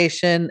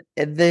investigation,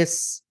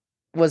 this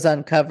was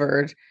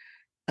uncovered.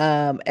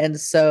 And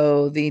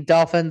so the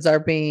Dolphins are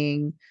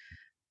being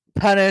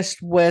punished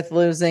with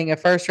losing a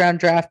first-round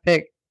draft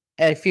pick,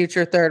 a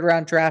future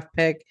third-round draft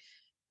pick,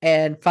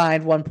 and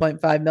fined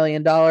 $1.5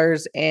 million.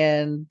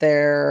 And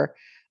their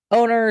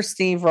owner,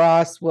 Steve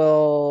Ross,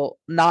 will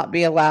not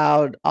be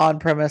allowed on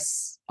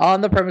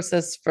the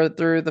premises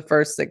through the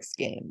first 6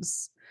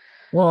 games.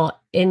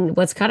 Well, and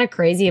what's kind of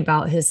crazy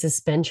about his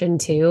suspension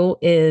too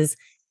is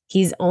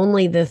he's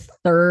only the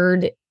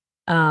third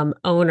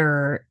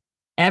owner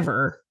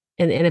ever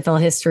in NFL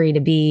history to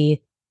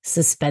be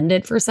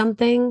suspended for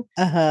something.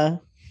 Uh-huh.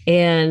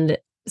 And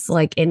it's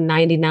like in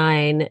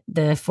 99,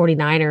 the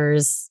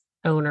 49ers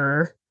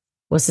owner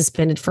was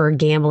suspended for a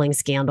gambling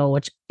scandal,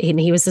 which and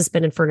he was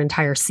suspended for an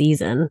entire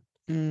season.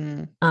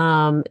 Mm,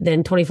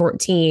 Then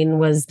 2014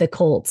 was the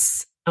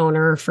Colts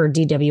owner for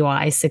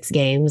DWI, 6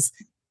 games.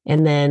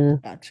 And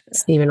then gotcha.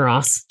 Stephen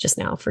Ross just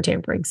now for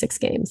tampering, 6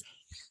 games.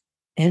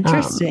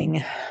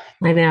 Interesting.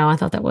 I know. I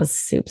thought that was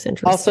super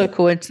interesting. Also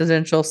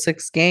coincidental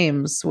 6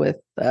 games with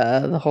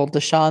the whole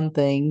Deshaun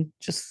thing.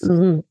 Just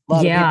a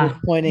lot of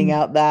people pointing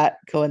out that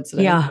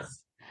coincidence. Yeah.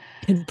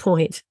 Good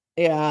point.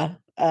 Yeah.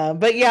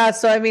 But yeah,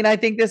 so I mean, I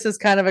think this is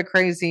kind of a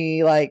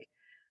crazy like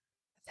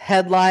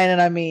headline,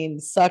 and I mean,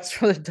 sucks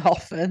for the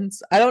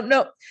Dolphins. I don't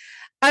know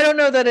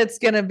that it's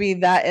going to be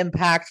that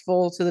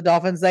impactful to the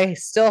Dolphins. They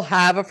still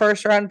have a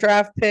first round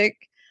draft pick.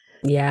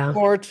 Yeah.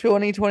 For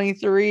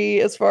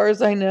 2023, as far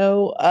as I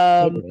know.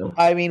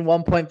 I mean,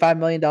 $1.5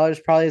 million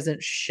probably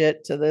isn't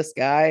shit to this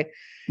guy.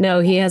 No,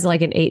 he has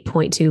like an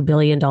 $8.2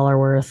 billion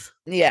worth.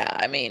 Yeah,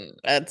 I mean,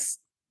 that's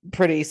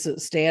pretty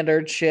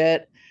standard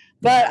shit.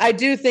 But I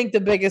do think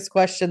the biggest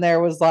question there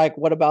was like,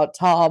 what about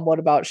Tom? What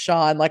about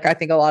Sean? Like, I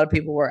think a lot of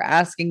people were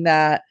asking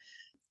that.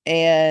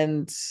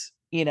 And,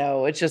 you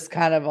know, it's just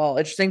kind of all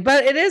interesting.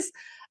 But it is,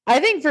 I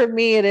think for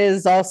me, it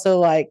is also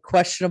like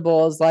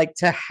questionable as like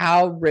to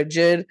how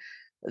rigid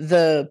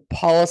the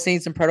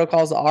policies and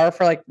protocols are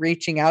for like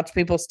reaching out to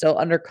people still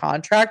under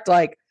contract.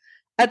 Like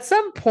at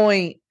some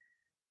point,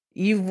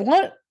 you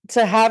want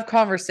to have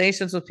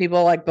conversations with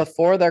people like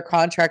before their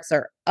contracts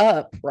are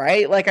up,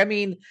 right? Like, I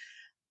mean,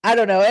 I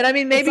don't know. And I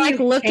mean, maybe like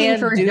you looking can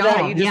for a do job.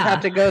 that. You just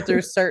have to go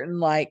through certain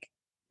like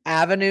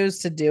avenues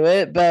to do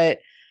it. But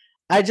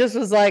I just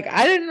was like,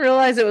 I didn't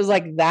realize it was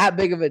like that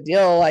big of a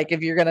deal. Like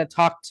if you're going to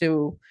talk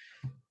to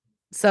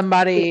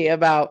somebody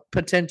about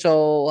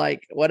potential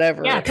like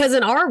whatever. Yeah, because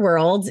in our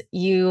world,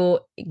 you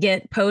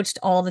get poached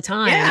all the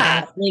time.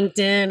 Yeah,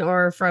 LinkedIn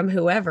or from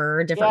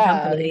whoever, different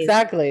companies.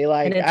 Exactly.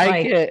 Like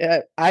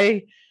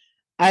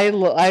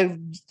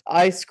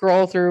I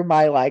scroll through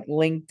my like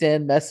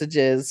LinkedIn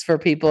messages for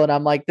people, and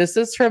I'm like, this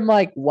is from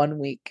like 1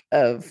 week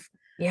of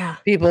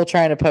people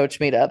trying to poach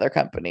me to other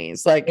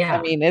companies. Like,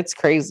 I mean, it's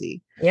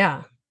crazy.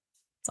 Yeah,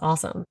 it's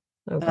awesome.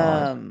 Oh,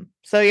 God.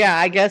 So yeah,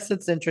 I guess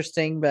it's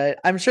interesting, but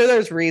I'm sure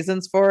there's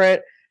reasons for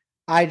it.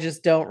 I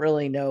just don't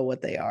really know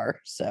what they are.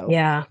 So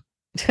yeah.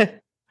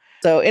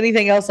 So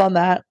anything else on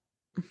that?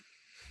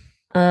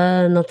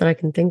 Not that I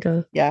can think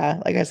of.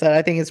 Yeah, like I said,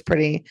 I think it's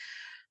pretty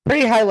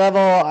high level.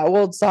 I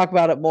will talk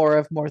about it more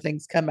if more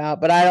things come out,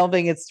 but I don't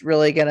think it's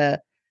really gonna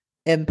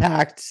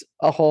impact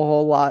a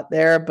whole lot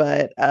there.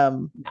 But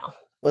no.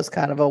 Was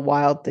kind of a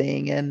wild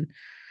thing. And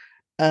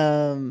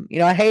you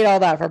know, I hate all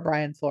that for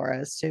Brian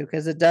Flores too,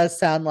 because it does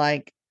sound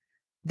like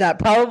that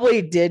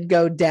probably did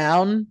go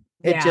down.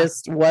 It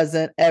just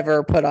wasn't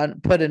ever put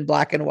in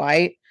black and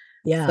white.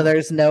 Yeah. So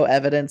there's no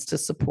evidence to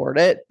support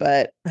it,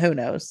 but who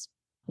knows?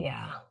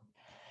 Yeah.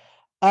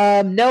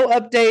 No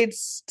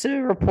updates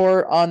to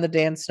report on the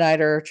Dan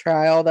Snyder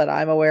trial that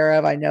I'm aware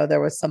of. I know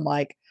there was some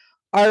like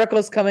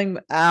articles coming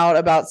out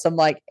about some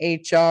like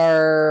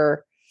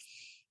HR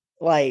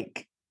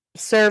like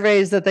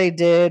surveys that they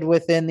did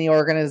within the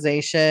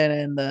organization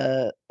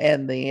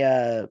and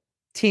the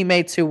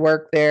teammates who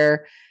work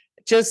there,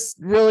 just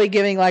really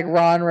giving like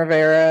Ron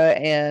Rivera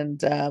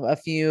and a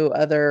few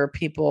other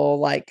people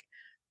like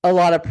a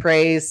lot of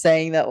praise,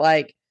 saying that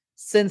like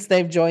since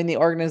they've joined the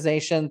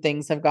organization,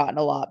 things have gotten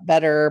a lot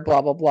better,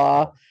 blah, blah,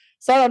 blah.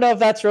 So I don't know if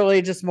that's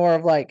really just more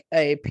of like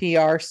a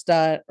PR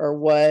stunt or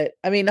what.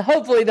 I mean,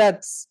 hopefully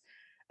that's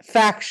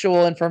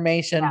factual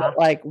information, but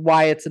like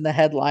why it's in the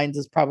headlines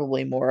is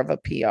probably more of a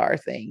PR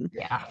thing.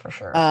 Yeah, for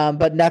sure.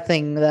 But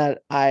nothing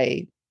that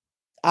I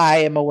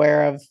am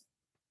aware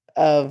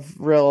of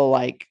real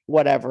like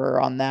whatever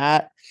on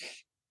that.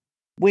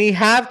 We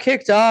have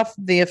kicked off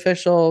the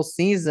official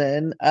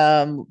season.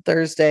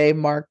 Thursday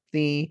marked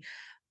the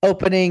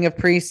opening of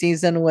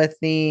preseason with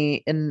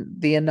the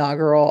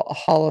inaugural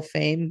Hall of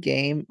Fame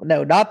game.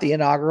 No, not the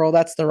inaugural.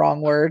 That's the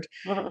wrong word.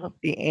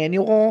 The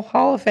annual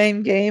Hall of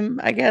Fame game,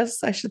 I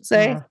guess I should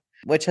say,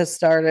 which has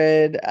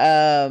started.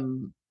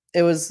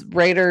 It was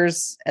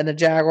Raiders and the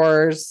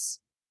Jaguars.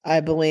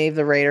 I believe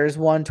the Raiders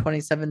won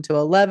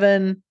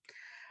 27-11.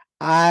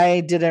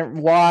 I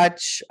didn't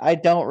watch. I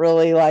don't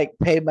really like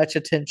pay much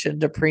attention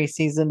to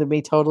preseason, to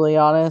be totally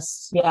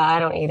honest. Yeah, I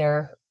don't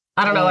either.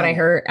 I don't know what I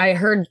heard. I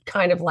heard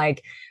kind of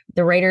like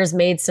the Raiders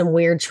made some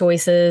weird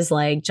choices.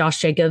 Like Josh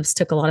Jacobs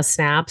took a lot of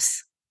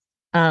snaps,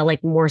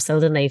 like more so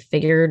than they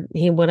figured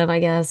he would have, I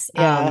guess.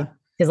 Yeah.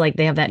 Because like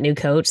they have that new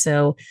coach.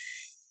 So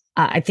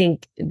I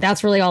think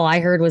that's really all I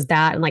heard was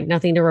that, and like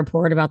nothing to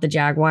report about the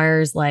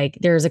Jaguars. Like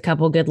there's a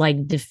couple good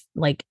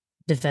like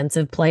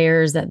defensive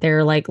players that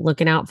they're like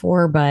looking out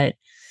for, but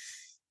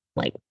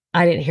like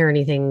I didn't hear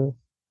anything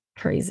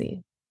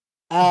crazy.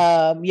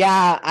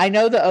 Yeah, I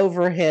know the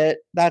overhit.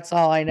 That's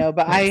all I know.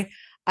 But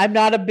I'm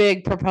not a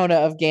big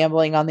proponent of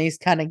gambling on these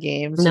kind of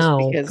games just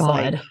No, because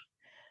like God.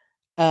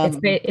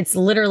 It's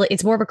literally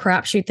it's more of a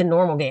crapshoot than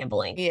normal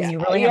gambling because yeah, you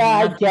really have yeah,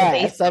 I nothing to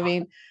base guess. it I off.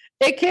 mean,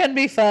 it can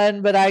be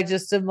fun, but I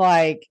just am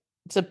like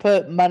to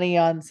put money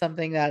on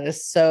something that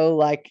is so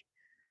like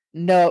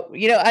no,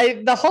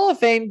 I the Hall of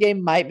Fame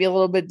game might be a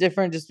little bit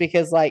different just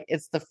because like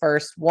it's the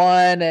first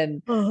one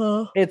and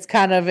Uh-huh. it's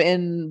kind of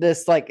in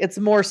this like it's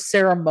more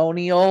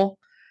ceremonial,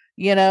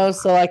 so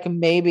like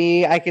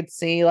maybe I could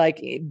see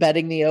like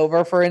betting the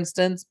over for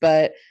instance,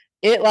 but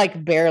it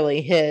like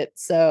barely hit.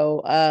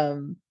 So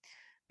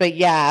but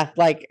yeah,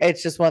 like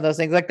it's just one of those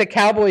things. Like the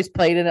Cowboys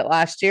played in it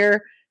last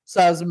year, so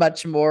I was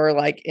much more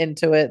like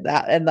into it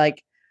that and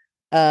like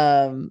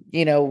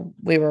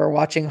we were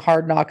watching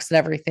Hard Knocks and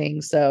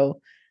everything,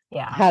 so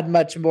Yeah. had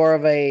much more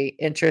of a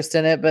interest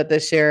in it, but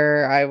this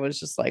year I was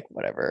just like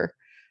whatever.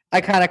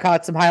 I kind of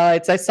caught some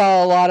highlights. I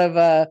saw a lot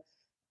of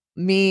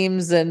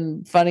memes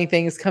and funny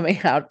things coming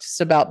out just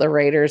about the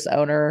Raiders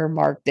owner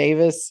Mark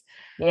Davis.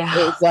 It Yeah.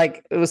 was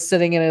like it was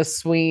sitting in his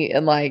suite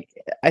and like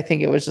I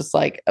think it was just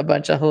like a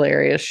bunch of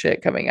hilarious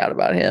shit coming out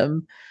about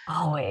him.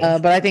 Always.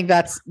 But I think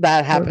that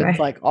happens Okay.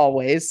 like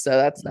always, so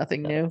that's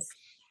nothing new.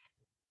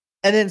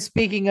 And then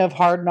speaking of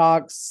Hard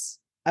Knocks,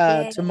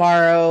 Yay.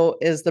 tomorrow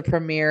is the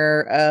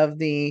premiere of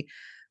the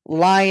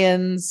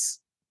Lions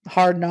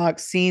Hard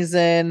Knocks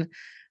season.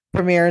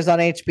 Premieres on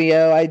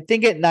HBO, I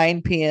think at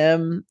 9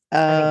 p.m.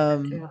 I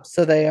think so too.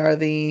 So they are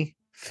the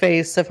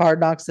face of Hard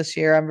Knocks this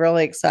year. I'm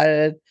really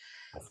excited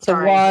to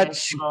Starring Dan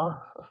watch.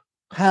 Campbell.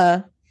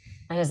 Huh?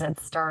 I just said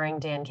starring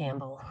Dan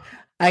Campbell.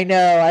 I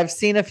know. I've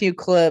seen a few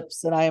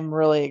clips and I'm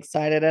really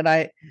excited. And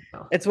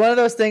Oh. it's one of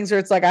those things where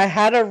it's like I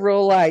had a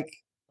real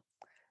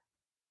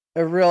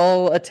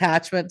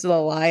attachment to the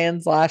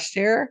Lions last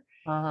year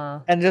Uh-huh.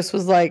 and just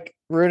was like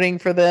rooting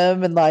for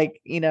them and like,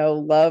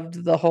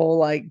 loved the whole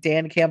like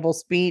Dan Campbell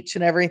speech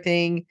and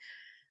everything.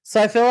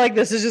 So I feel like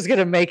this is just going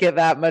to make it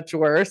that much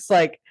worse.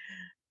 Like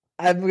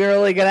I'm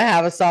really going to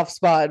have a soft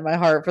spot in my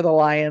heart for the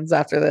Lions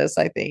after this,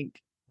 I think.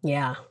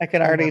 Yeah. I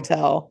can already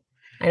tell.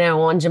 I know.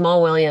 Well, and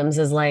Jamal Williams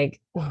is like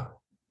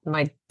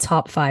my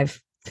top 5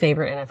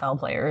 favorite NFL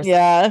players.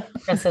 Yeah.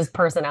 Just his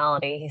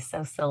personality. He's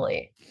so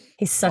silly.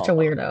 He's such a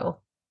weirdo.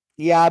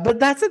 Yeah, but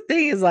that's the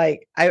thing is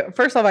like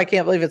first off, I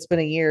can't believe it's been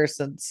a year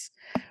since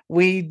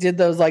we did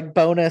those like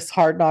bonus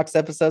Hard Knocks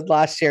episodes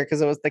last year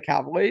because it was the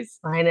Cowboys.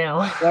 I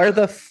know. Where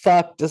the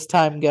fuck does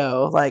time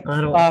go? Like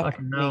I don't fuck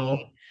fucking know.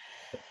 me.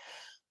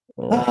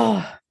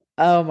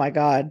 Oh my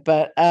god.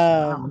 But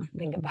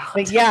think about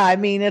but yeah, I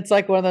mean it's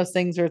like one of those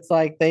things where it's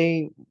like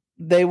they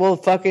will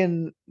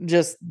fucking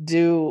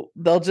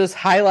they'll just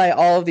highlight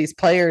all of these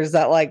players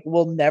that like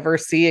we'll never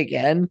see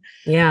again.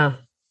 Yeah.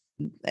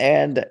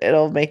 And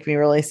it'll make me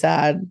really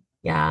sad.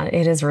 Yeah,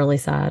 it is really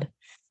sad.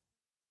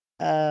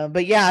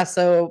 But yeah,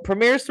 so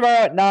premieres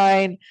tomorrow at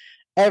 9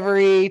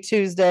 every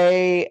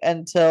Tuesday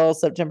until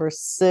September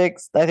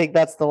 6th. I think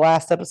that's the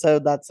last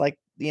episode. That's like,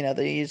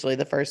 usually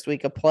the first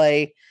week of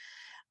play.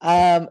 They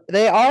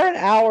are an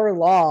hour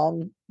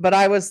long, but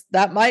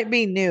that might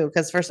be new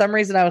because for some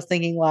reason I was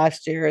thinking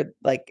last year,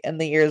 like in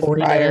the years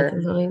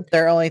prior,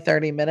 they're only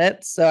 30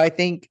 minutes. So I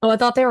think. Oh, I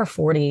thought they were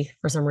 40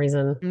 for some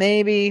reason.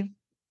 Maybe,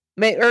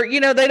 or,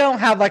 they don't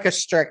have like a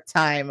strict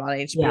time on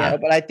HBO,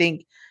 but I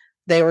think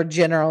they were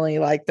generally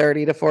like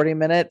 30 to 40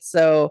 minutes.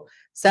 So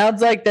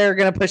sounds like they're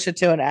going to push it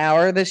to an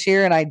hour this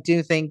year. And I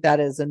do think that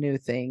is a new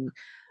thing.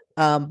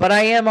 But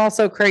I am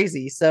also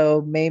crazy.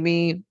 So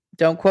maybe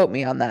don't quote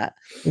me on that.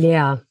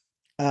 Yeah.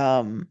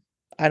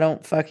 I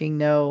don't fucking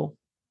know.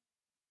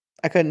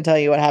 I couldn't tell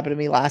you what happened to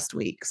me last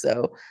week.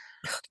 So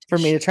for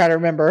me to try to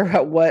remember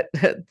what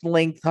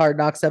length Hard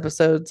Knocks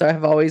episodes I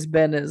have always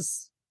been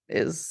is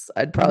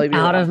I'd probably be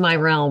out of my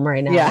realm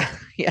right now. Yeah.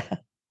 Yeah.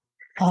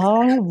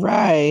 All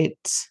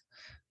right.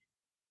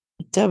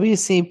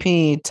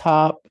 WCP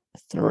top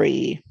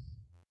 3.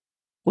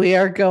 We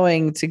are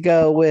going to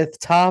go with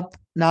top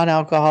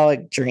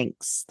non-alcoholic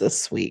drinks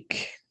this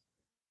week.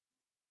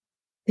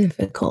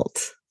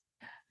 Difficult.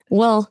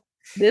 Well,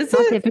 it's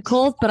not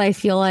difficult, but I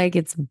feel like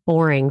it's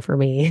boring for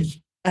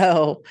me.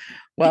 Oh,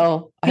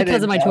 well,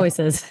 because of my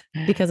choices.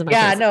 Because of my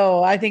choices.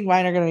 No, I think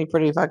mine are going to be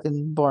pretty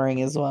fucking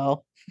boring as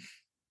well.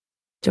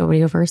 Do you want me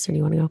to go first or do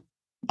you want to go?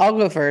 I'll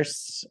go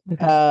first.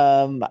 Okay.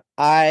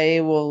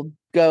 I will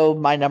go.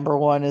 My number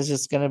 1 is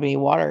just going to be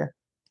water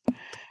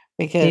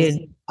because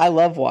I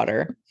love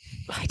water.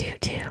 I do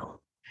too.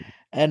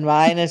 And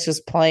mine is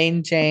just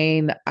plain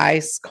Jane,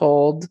 ice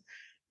cold,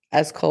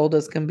 as cold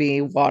as can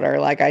be water.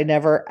 Like I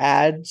never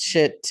add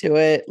shit to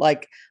it.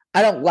 Like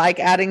I don't like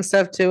adding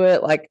stuff to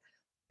it. Like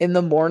in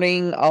the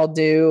morning, I'll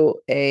do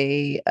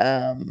a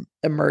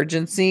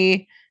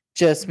emergency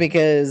just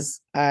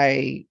because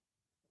I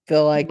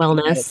feel like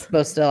it's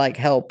supposed to like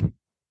help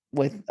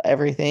with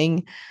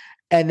everything.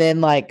 And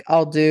then like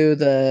I'll do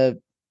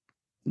the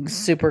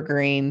super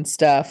green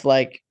stuff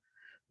like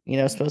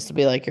supposed to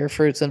be like your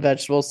fruits and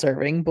vegetables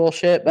serving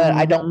bullshit, but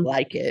I don't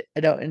like it. I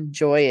don't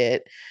enjoy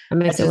it. I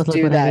just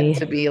do that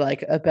to be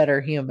like a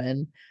better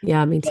human.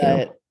 Yeah, me too.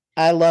 But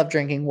I love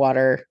drinking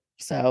water.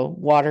 So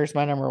water's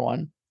my number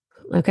one.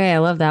 Okay, I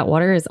love that.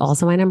 Water is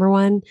also my number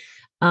one.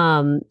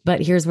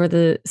 But here's where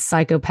the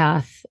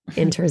psychopath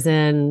enters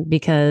in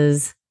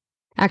because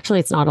actually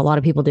it's not. A lot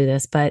of people do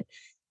this, but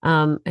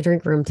I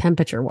drink room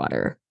temperature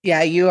water.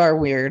 Yeah, you are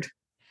weird.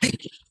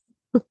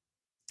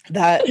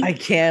 That I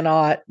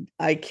cannot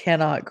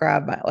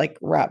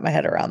wrap my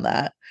head around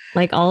that.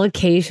 Like I'll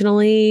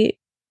occasionally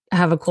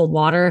have a cold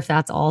water if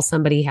that's all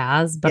somebody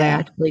has, but I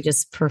actually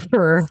just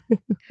prefer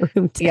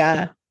room temp.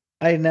 Yeah,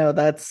 I know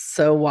that's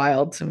so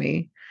wild to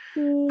me.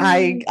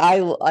 I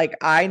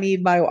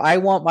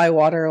want my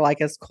water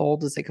like as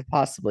cold as it could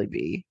possibly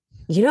be.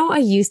 You know, I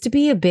used to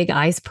be a big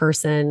ice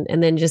person,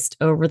 and then just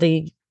over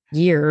the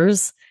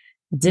years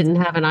didn't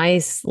have an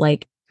ice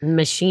like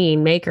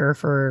machine maker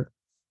for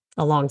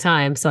a long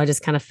time, so I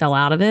just kind of fell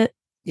out of it.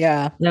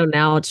 Yeah. No,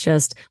 now it's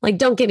just like,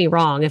 don't get me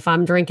wrong, if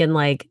I'm drinking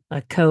like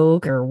a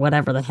Coke or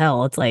whatever the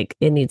hell, it's like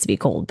it needs to be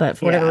cold. But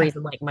for whatever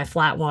reason, like my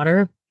flat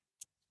water,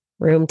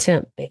 room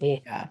temp,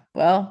 baby. Yeah.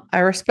 Well, I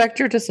respect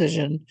your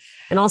decision.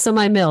 And also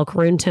my milk,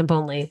 room temp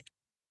only.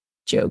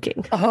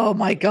 Joking. Oh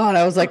my God.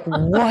 I was like,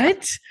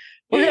 what?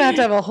 We're gonna have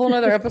to have a whole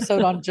nother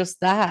episode on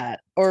just that,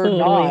 or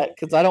not,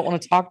 because I don't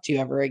want to talk to you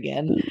ever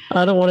again.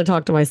 I don't want to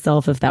talk to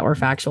myself if that were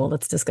factual.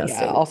 That's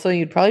disgusting. Yeah, also,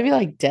 you'd probably be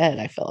like dead,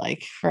 I feel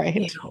like,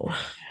 right?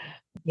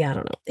 Yeah, I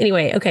don't know.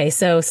 Anyway, okay,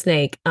 so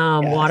snake,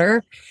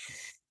 water.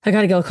 I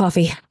gotta go with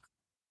coffee.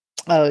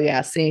 Oh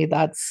yeah, see,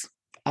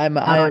 I'm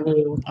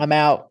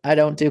out. I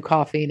don't do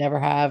coffee, never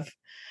have.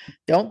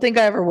 Don't think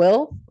I ever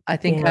will. I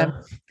think I'm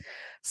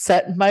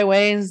set in my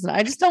ways.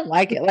 I just don't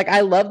like it. Like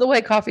I love the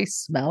way coffee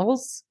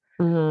smells.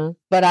 Mm-hmm.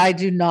 But I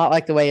do not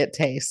like the way it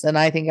tastes. And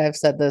I think I've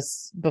said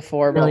this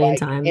before, but like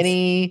times.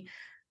 any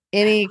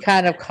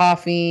kind of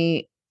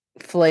coffee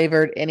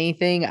flavored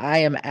anything, I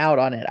am out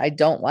on it. I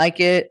don't like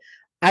it.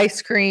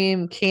 Ice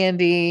cream,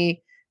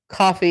 candy,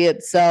 coffee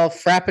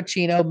itself,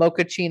 frappuccino,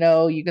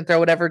 mochaccino, you can throw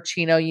whatever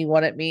chino you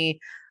want at me.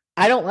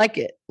 I don't like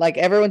it. Like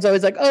everyone's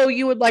always like, oh,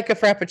 you would like a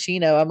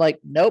frappuccino. I'm like,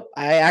 nope,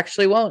 I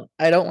actually won't.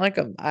 I don't like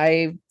them.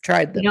 I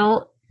tried them. You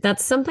know,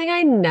 that's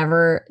something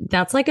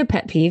that's like a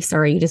pet peeve.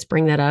 Sorry, you just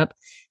bring that up.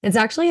 It's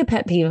actually a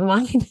pet peeve of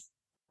mine.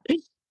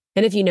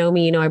 And if you know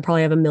me, you know, I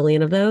probably have a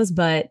million of those.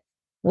 But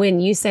when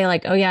you say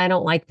like, oh yeah, I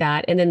don't like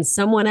that. And then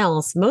someone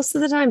else, most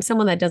of the time,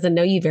 someone that doesn't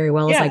know you very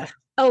well is like,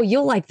 oh,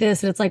 you'll like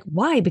this. And it's like,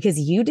 why? Because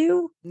you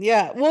do?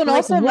 Yeah. Well, and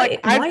also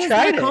I've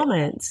tried it.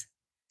 Comment?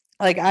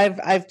 Like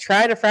I've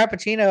tried a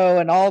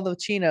frappuccino and all the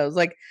chinos.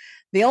 Like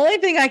the only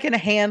thing I can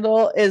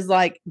handle is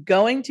like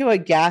going to a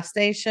gas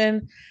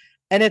station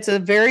and it's a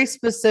very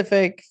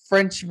specific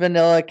French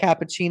vanilla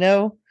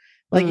cappuccino,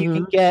 like you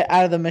can get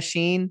out of the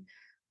machine.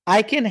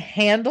 I can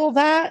handle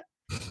that,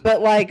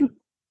 but like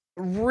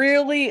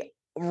really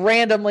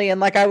randomly, and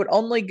like I would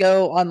only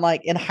go on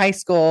like in high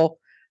school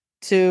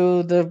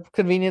to the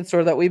convenience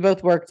store that we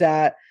both worked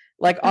at,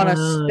 like on a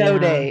snow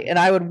day, and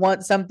I would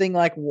want something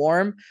like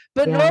warm.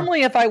 But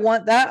normally, if I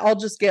want that, I'll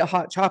just get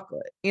hot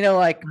chocolate. You know,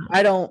 like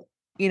I don't,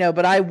 you know,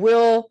 but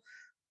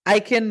I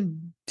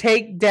can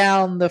take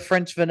down the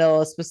French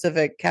vanilla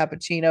specific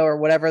cappuccino or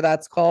whatever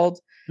that's called,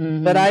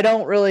 but I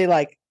don't really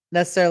like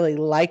necessarily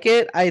like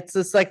it. It's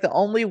just like the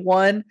only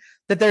one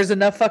that there's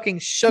enough fucking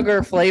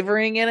sugar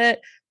flavoring in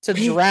it to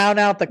drown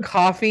out the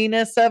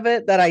coffeeness of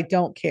it that I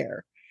don't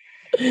care.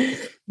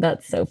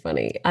 That's so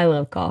funny. I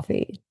love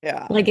coffee.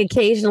 Yeah. Like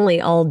occasionally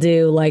I'll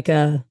do like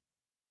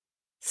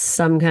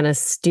some kind of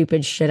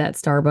stupid shit at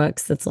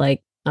Starbucks that's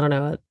like, I don't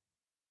know, a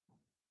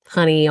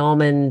honey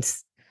almond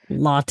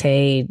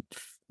latte,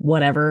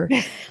 whatever.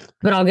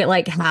 But I'll get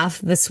like half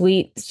the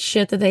sweet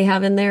shit that they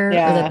have in there, or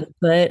that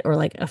they put, or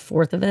like a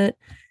fourth of it.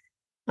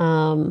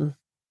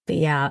 But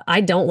yeah,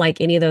 I don't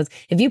like any of those.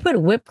 If you put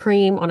whipped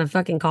cream on a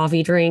fucking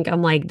coffee drink,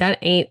 I'm like, that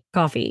ain't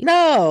coffee.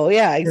 No,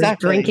 yeah,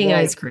 exactly. You're drinking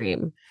ice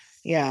cream.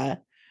 Yeah.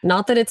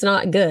 Not that it's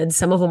not good.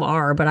 Some of them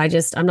are, but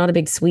I'm not a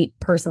big sweet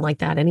person like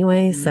that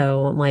anyway.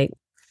 So I'm like,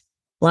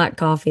 black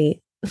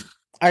coffee.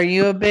 Are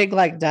you a big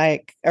like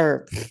diet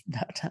or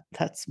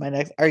that's my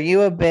next? Are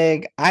you a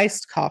big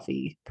iced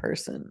coffee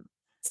person?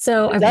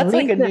 So that's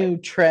like a new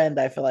trend.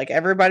 I feel like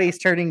everybody's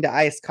turning to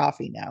iced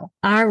coffee now.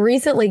 I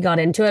recently got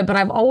into it, but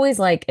I've always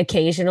like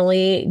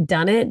occasionally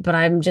done it, but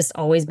I'm just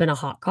always been a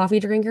hot coffee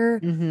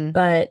drinker.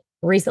 But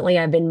recently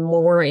I've been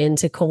more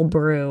into cold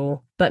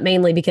brew, but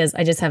mainly because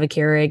I just have a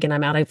Keurig and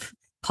I'm out of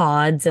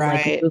pods and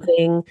like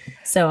moving.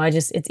 So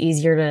it's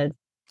easier to.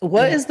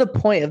 What is the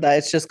point of that?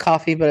 It's just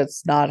coffee, but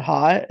it's not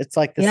hot. It's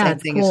like the same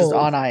thing. Cold. It's just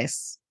on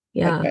ice.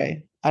 Yeah.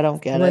 Okay. I don't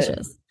get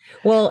it.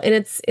 Well, and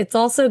it's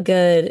also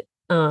good.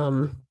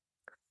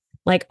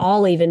 Like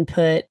I'll even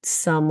put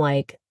some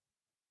like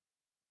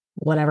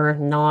whatever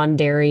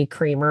non-dairy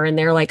creamer in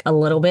there, like a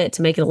little bit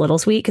to make it a little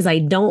sweet. Cause I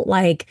don't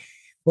like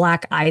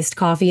black iced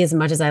coffee as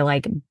much as I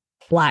like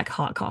black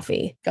hot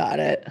coffee. Got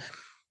it.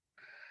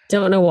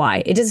 Don't know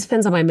why. It just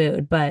depends on my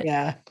mood, but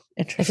yeah.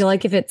 I feel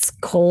like if it's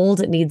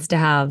cold, it needs to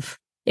have,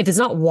 if it's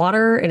not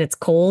water and it's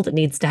cold, it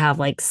needs to have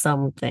like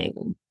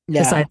something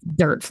besides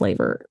dirt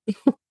flavor.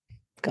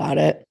 Got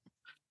it.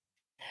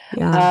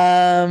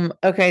 Yeah.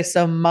 Okay.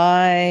 So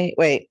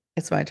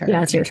It's my turn.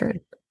 Yeah, it's your turn.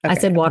 I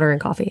Okay. said water and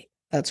coffee.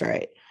 That's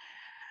right.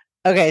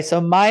 Okay, so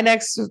my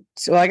next,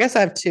 well, I guess I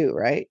have two,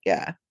 right?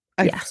 Yeah.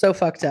 I'm Yeah. so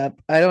fucked up.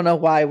 I don't know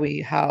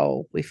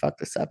how we fuck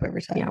this up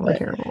every time. Yeah, we're But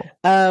terrible.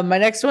 my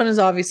next one is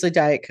obviously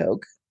Diet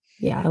Coke.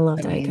 Yeah, I love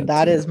I Diet mean, Coke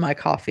that too. is my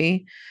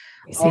coffee.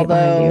 I see it behind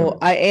Although you.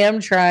 I am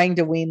trying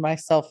to wean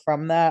myself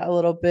from that a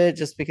little bit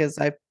just because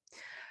I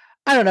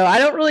don't know. I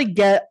don't really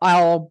get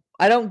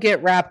I don't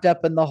get wrapped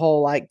up in the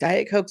whole like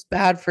Diet Coke's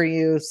bad for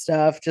you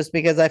stuff just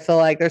because I feel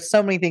like there's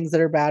so many things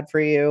that are bad for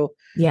you.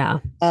 Yeah.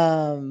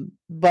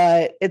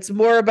 But it's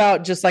more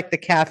about just like the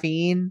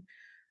caffeine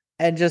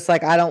and just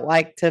like I don't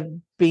like to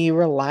be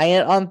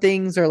reliant on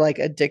things or like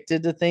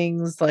addicted to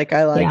things. Like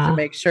I like to Yeah.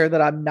 make sure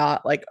that I'm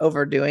not like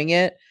overdoing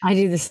it. I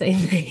do the same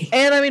thing.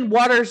 And I mean,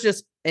 water is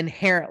just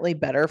inherently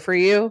better for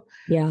you.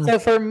 Yeah. So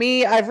for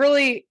me, I've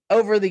really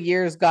over the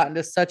years gotten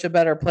to such a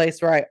better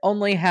place where I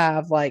only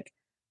have like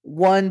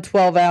one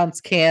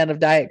 12-ounce can of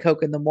Diet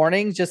Coke in the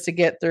morning just to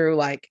get through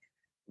like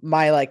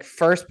my like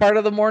first part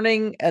of the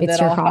morning. And It's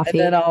then your coffee.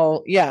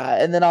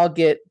 and then I'll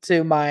get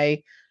to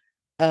my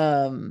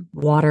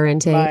Water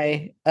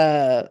intake.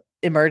 my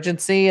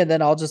emergency and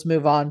then I'll just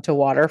move on to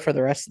water for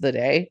the rest of the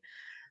day.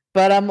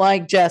 But I'm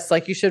like, Jess,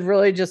 like you should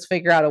really just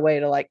figure out a way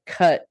to like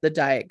cut the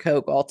Diet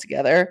Coke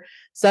altogether.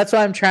 So that's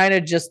why I'm trying to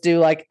just do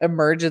like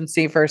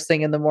emergency first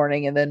thing in the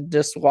morning and then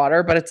just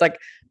water. But it's like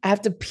I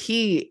have to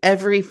pee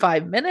every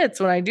 5 minutes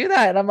when I do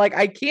that. And I'm like,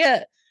 I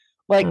can't,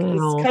 like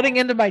it's cutting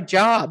into my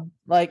job.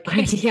 Like,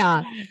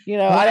 yeah.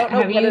 I don't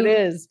know what it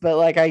is, but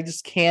like I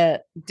just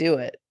can't do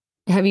it.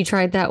 Have you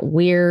tried that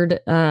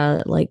weird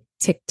like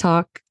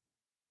TikTok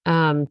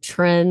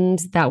trend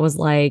that was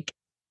like,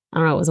 I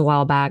don't know, it was a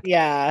while back.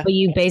 Yeah. But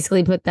you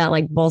basically put that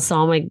like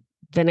balsamic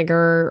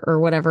vinegar or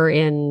whatever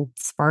in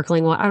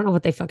sparkling water. I don't know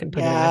what they fucking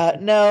put in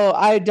it. No,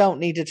 I don't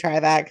need to try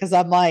that because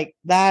I'm like,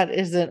 that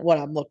isn't what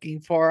I'm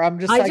looking for. I'm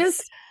just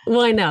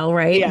well, I know,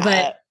 right? Yeah.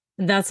 But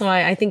that's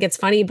why I think it's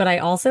funny. But I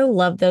also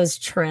love those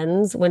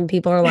trends when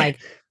people are like,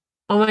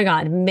 oh my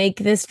God, make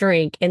this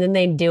drink. And then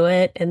they do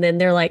it. And then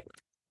they're like,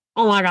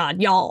 oh my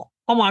God, y'all.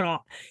 Oh my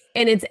God.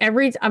 And it's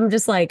I'm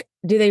just like,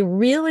 do they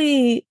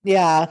really?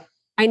 Yeah.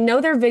 I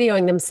know they're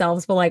videoing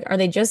themselves, but like, are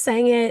they just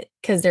saying it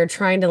because they're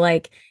trying to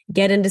like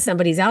get into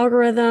somebody's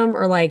algorithm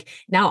or like,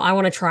 now I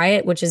want to try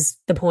it, which is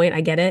the point.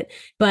 I get it.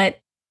 But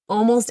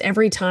almost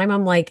every time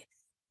I'm like,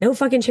 no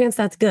fucking chance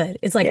that's good.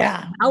 It's like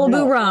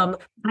Malibu rum,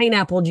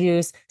 pineapple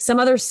juice, some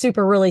other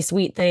super really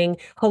sweet thing,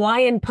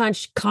 Hawaiian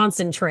punch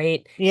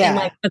concentrate, and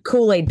like a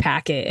Kool-Aid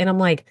packet. And I'm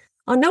like,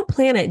 on no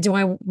planet do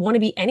I want to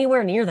be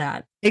anywhere near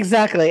that.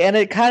 Exactly. And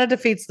it kind of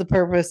defeats the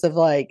purpose of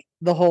like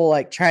the whole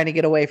like trying to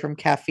get away from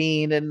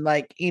caffeine and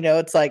like,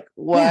 it's like,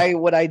 why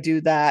would I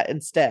do that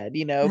instead?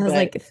 But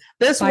like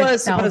this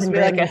was supposed to be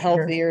like a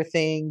healthier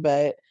thing,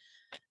 but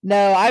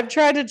no, I've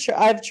tried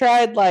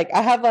like,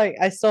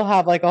 I still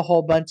have like a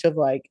whole bunch of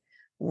like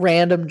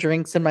random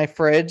drinks in my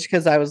fridge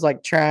because I was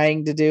like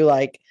trying to do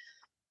like,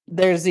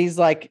 there's these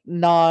like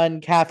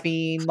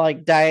non-caffeine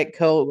like Diet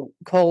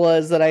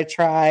colas that I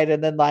tried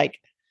and then like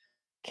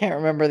can't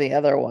remember the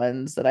other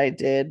ones that I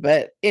did,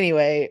 but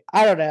anyway,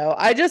 I don't know.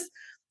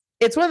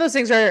 It's one of those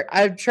things where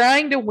I'm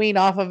trying to wean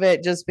off of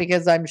it just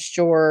because I'm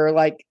sure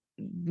like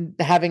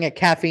having a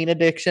caffeine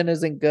addiction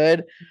isn't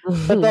good.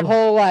 But the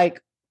whole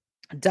like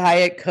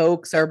Diet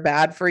Cokes are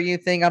bad for you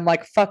thing, I'm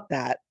like, fuck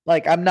that.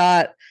 Like I'm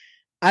not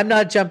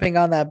jumping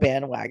on that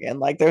bandwagon.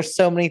 Like there's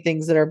so many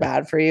things that are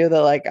bad for you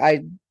that like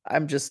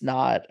I'm just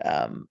not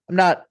I'm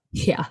not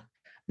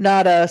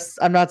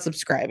I'm not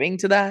subscribing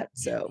to that.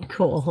 So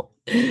cool.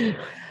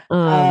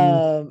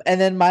 And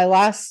then my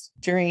last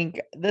drink,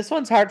 this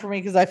one's hard for me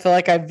because I feel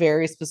like I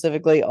very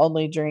specifically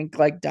only drink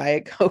like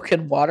Diet Coke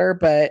and water,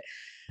 but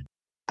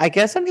I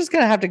guess I'm just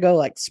gonna have to go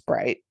like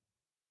Sprite.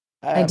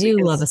 I do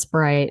love a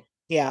Sprite.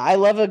 Yeah, I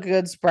love a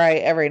good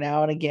Sprite every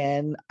now and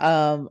again.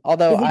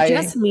 Although is it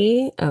just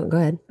me? Oh, go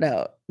ahead.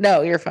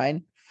 No, you're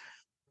fine.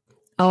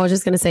 Oh, I was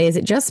just gonna say, is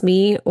it just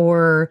me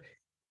or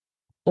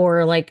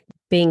like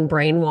being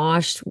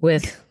brainwashed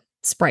with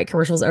Sprite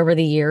commercials over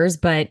the years?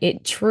 But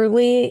it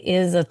truly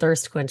is a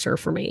thirst quencher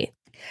for me.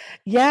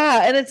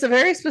 Yeah, and it's a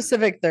very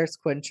specific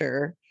thirst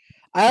quencher.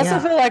 I also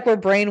feel like we're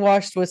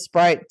brainwashed with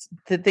Sprite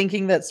to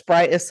thinking that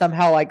Sprite is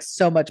somehow like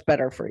so much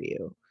better for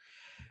you.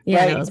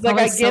 Yeah, right? No, like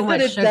I get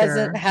that it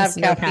doesn't have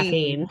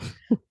caffeine,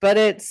 but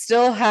it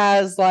still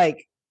has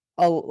like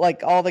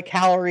all the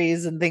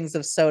calories and things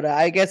of soda.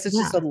 I guess it's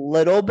just a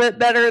little bit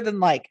better than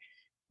like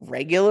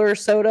regular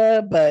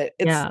soda, but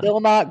it's still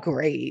not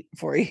great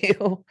for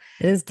you.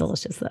 It is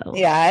delicious though.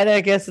 Yeah, and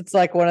I guess it's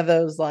like one of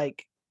those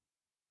like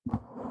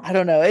I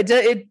don't know. It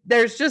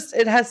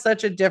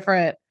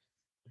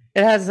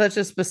has such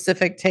a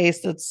specific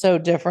taste that's so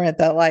different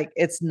that like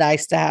it's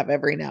nice to have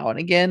every now and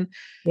again.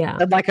 Yeah.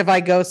 And like if I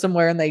go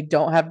somewhere and they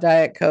don't have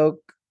Diet Coke,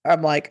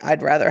 I'm like,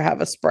 I'd rather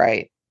have a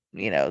Sprite, I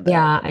do love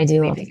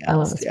I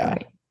love a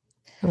Sprite.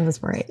 I love a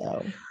Sprite.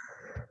 So.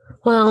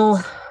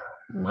 Well,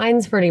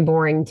 mine's pretty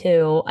boring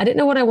too. I didn't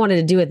know what I wanted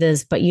to do with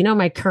this, but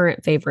my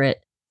current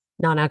favorite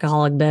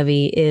non-alcoholic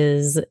bevy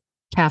is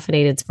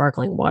caffeinated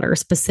sparkling water,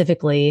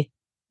 specifically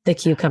the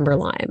cucumber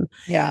lime.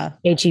 Yeah.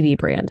 HEB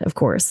brand, of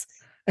course.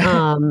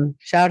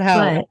 Shout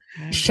out.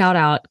 But shout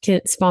out,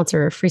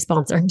 free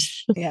sponsor.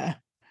 Yeah.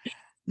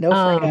 No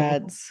free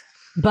ads.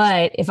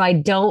 But if I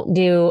don't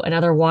do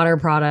another water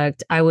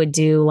product, I would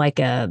do like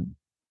a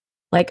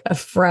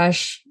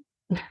fresh,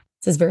 this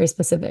is very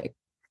specific,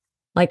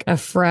 like a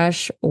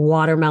fresh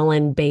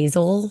watermelon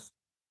basil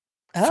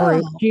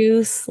fruit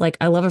juice. Like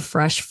I love a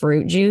fresh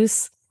fruit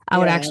juice. I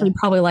would actually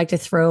probably like to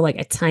throw like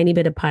a tiny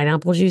bit of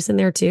pineapple juice in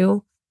there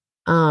too.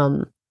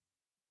 I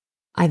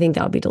think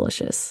that would be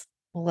delicious.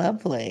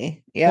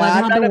 Lovely. Yeah. Well,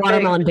 I've had the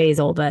watermelon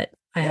basil, but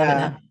I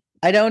haven't.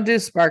 I don't do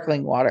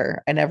sparkling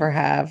water. I never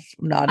have.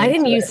 I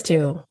didn't used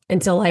to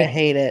until like I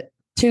hate it.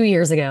 2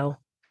 years ago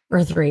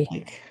or 3.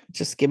 Like,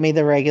 just give me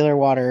the regular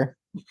water.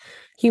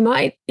 You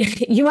might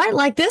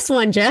like this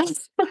one,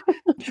 Jess.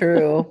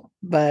 True,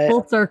 but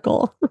full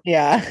circle.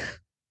 Yeah.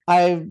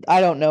 I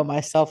don't know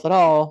myself at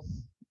all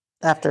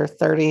after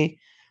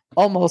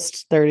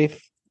almost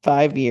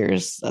 35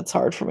 years. That's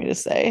hard for me to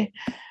say.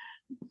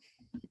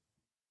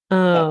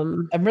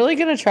 I'm really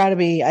going to try to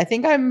be, I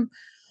think I'm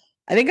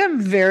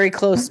very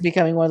close to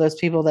becoming one of those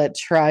people that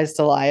tries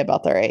to lie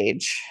about their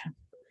age.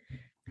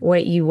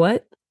 Wait, you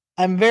what?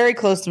 I'm very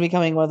close to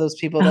becoming one of those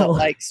people that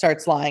like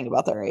starts lying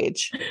about their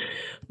age.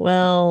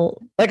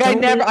 Well, like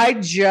I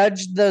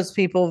judged those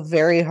people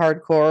very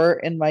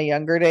hardcore in my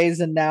younger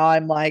days. And now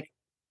I'm like,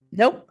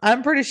 nope,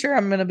 I'm pretty sure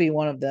I'm going to be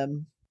one of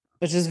them,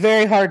 which is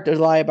very hard to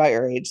lie about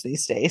your age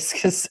these days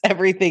because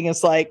everything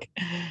is like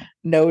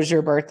knows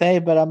your birthday.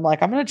 But I'm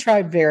like, I'm going to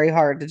try very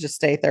hard to just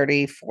stay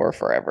 34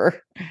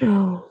 forever.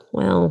 Oh,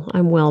 well,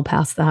 I'm well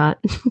past that.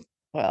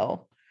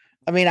 Well,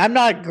 I mean, I'm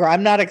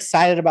not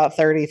excited about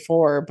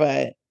 34,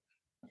 but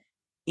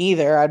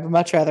either I'd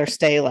much rather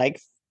stay like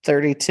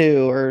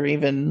 32 or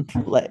even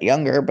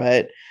younger.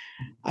 But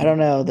I don't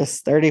know.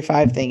 This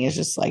 35 thing is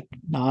just like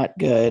not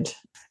good.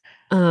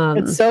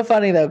 It's so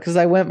funny though, because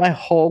I went my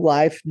whole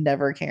life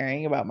never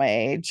caring about my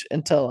age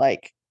until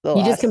like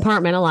you just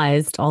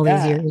compartmentalized all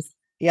these years.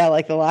 Yeah,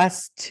 like the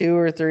last 2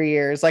 or 3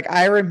 years. Like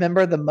I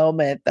remember the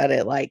moment that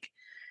it like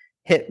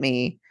hit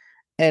me,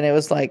 and it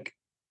was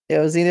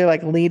either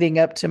like leading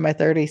up to my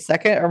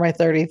 32nd or my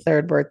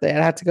 33rd birthday.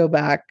 I'd have to go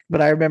back, but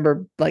I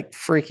remember like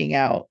freaking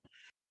out.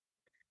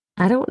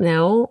 I don't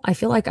know. I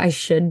feel like I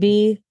should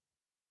be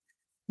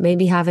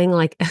maybe having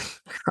like a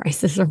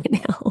crisis right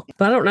now,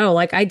 but I don't know.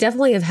 Like I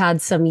definitely have had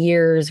some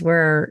years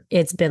where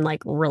it's been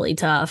like really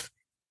tough,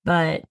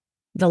 but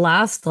the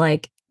last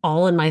like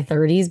all in my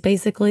 30s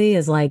basically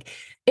is like,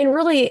 and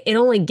really it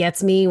only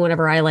gets me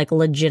whenever I like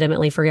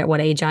legitimately forget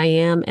what age I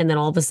am. And then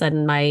all of a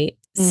sudden my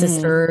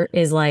sister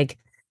is like,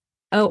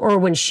 oh, or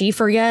when she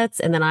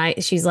forgets and then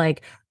she's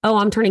like, oh,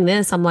 I'm turning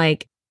this. I'm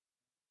like,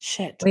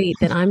 shit, wait,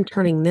 then I'm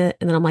turning this.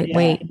 And then I'm like,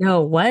 wait,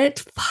 no, what?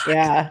 Fuck.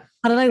 Yeah.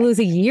 How did I lose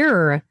a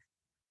year?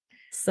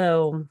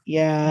 So,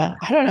 yeah,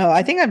 I don't know.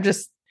 I think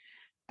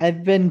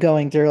I've been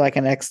going through like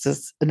why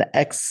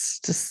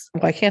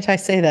can't I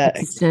say that?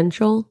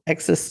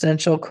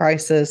 Existential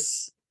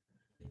crisis.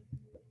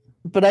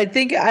 But I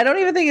don't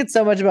even think it's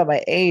so much about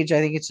my age. I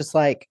think it's just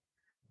like,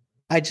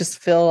 I just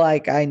feel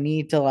like I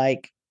need to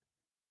like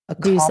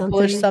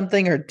accomplish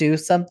something or do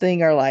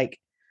something or like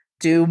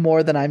do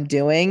more than I'm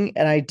doing.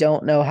 And I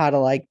don't know how to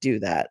like do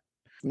that.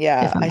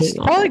 Yeah, I should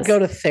probably go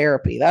to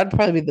therapy. That'd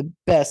probably be the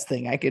best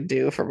thing I could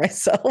do for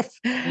myself.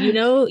 You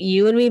know,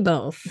 you and me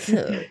both.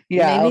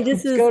 Yeah, maybe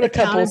this is go to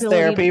couples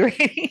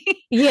therapy.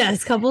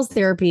 Yes, couples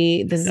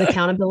therapy. This is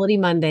Accountability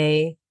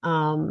Monday.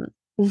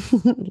 Let's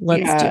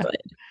do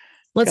it.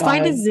 Let's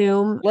find a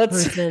Zoom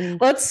person.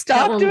 Let's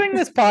stop doing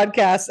this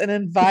podcast and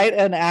invite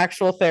an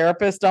actual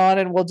therapist on,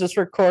 and we'll just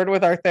record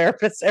with our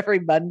therapist every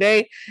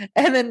Monday,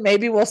 and then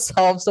maybe we'll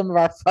solve some of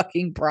our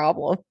fucking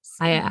problems.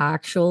 I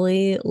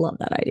actually love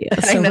that idea.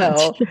 I know.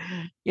 Much.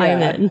 Yeah.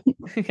 I'm in.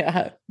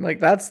 Yeah. Like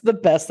that's the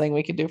best thing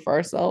we can do for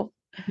ourselves.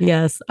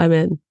 Yes, I'm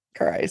in.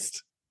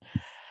 Christ.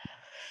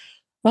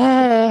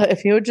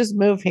 If you would just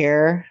move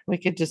here, we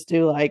could just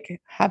do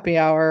like happy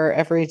hour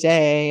every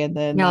day. And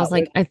then I was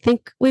like, I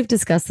think we've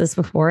discussed this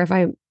before.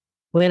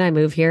 When I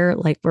move here,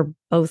 like we're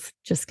both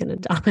just gonna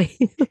die.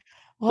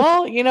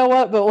 Well, you know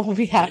what? But we'll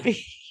be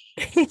happy.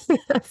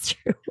 That's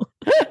true.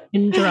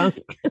 And drunk.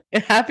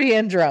 Happy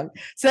and drunk.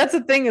 So that's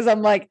the thing is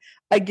I'm like,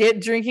 I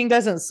get drinking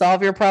doesn't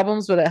solve your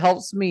problems, but it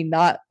helps me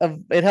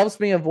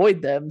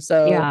avoid them.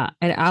 So yeah,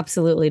 it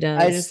absolutely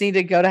does. I just need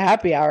to go to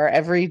happy hour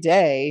every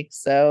day.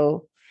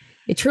 So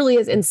it truly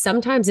is. And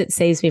sometimes it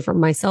saves me from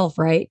myself,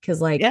 right? Because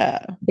like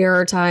there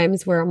are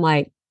times where I'm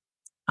like,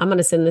 I'm going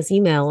to send this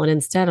email. And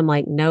instead I'm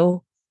like,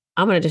 no,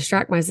 I'm going to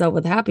distract myself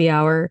with happy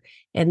hour.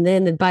 And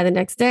then by the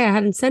next day I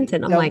hadn't sent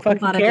it. I'm like, I'm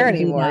not care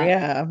anymore.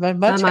 Yeah. I'm a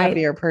much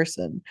happier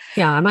person.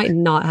 Yeah. I might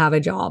not have a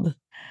job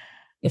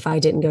if I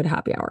didn't go to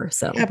happy hour.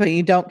 So yeah, but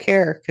you don't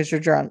care because you're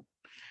drunk.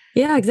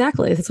 Yeah,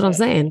 exactly. That's what I'm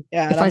saying.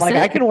 Yeah. And I'm like,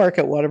 I can work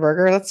at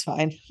Whataburger. That's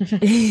fine.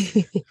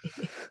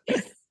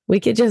 We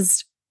could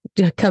just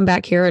come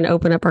back here and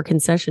open up our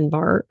concession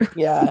bar.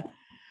 Yeah,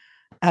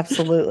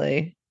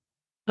 absolutely.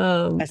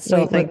 I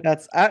still think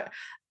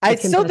I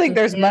still think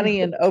there's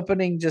money in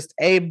opening just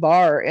a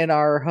bar in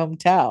our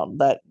hometown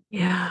that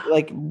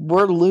like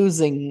we're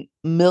losing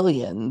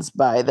millions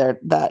by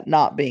that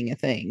not being a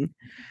thing.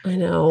 I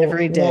know.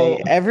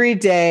 Every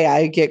day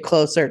I get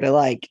closer to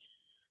like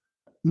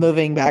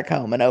moving back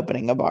home and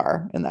opening a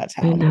bar in that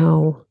town. I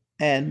know.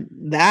 And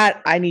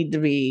that I need to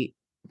be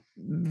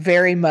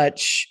very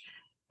much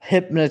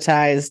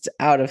hypnotized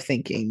out of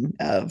thinking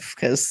of,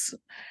 because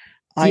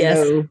I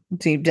know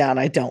deep down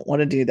I don't want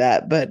to do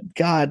that, but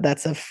God,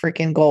 that's a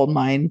freaking gold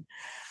mine.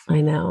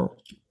 I know.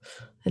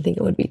 I think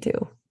it would be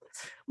too.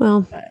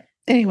 Well,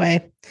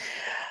 anyway,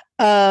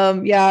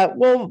 yeah,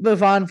 we'll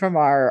move on from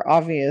our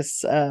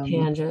obvious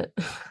tangent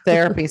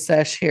therapy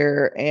sesh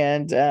here,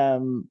 and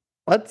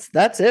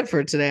that's it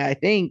for today, I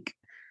think.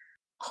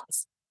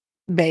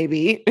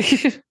 Maybe.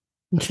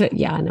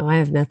 Yeah, no, I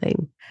have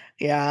nothing.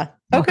 Yeah.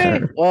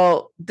 Okay.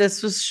 Well,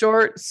 this was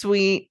short,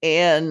 sweet,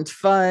 and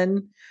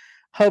fun.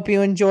 Hope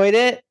you enjoyed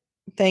it.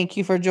 Thank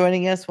you for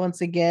joining us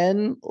once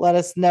again. Let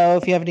us know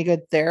if you have any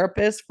good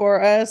therapists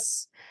for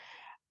us.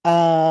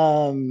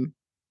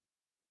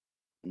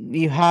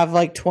 You have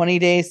like 20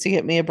 days to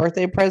get me a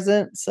birthday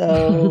present,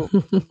 so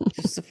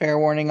just a fair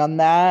warning on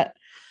that.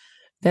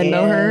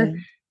 Venmo her.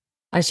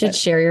 I should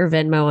share your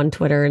Venmo on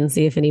Twitter and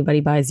see if anybody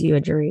buys you a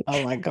drink.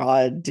 Oh my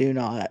God, do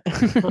not.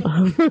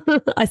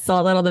 I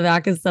saw that on the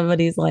back of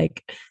somebody's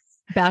like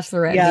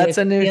bachelorette. Yeah, it's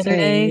a new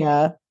thing.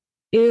 Yeah.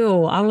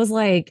 Ew. I was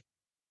like,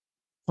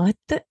 what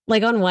the?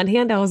 Like, on one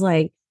hand, I was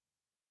like,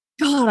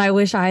 God, I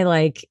wish I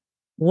like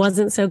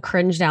wasn't so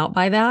cringed out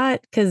by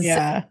that, because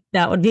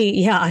that would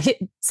be,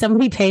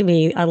 somebody pay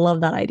me. I love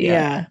that idea.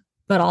 Yeah.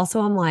 But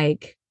also I'm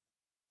like,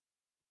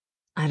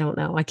 I don't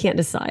know. I can't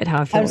decide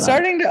how I feel. I'm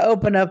starting to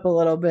open up a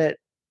little bit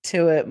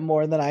to it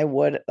more than I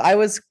would. I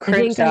was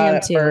cringed out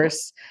at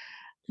first.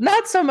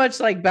 Not so much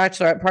like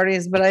bachelorette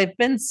parties, but I've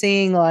been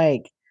seeing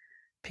like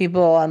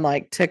people on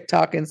like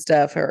TikTok and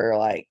stuff who are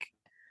like,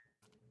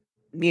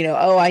 you know,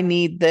 oh, I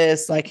need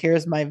this. Like,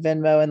 here's my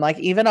Venmo. And like,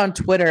 even on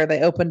Twitter,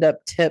 they opened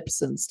up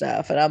tips and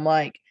stuff. And I'm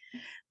like,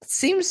 it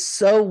seems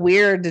so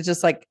weird to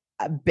just like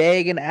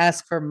beg and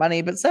ask for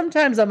money. But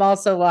sometimes I'm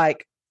also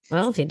like,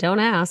 well, if you don't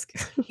ask.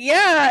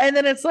 Yeah. And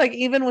then it's like,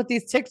 even with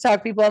these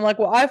TikTok people, I'm like,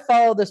 well, I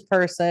follow this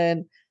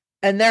person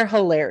and they're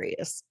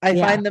hilarious. I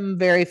find them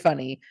very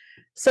funny.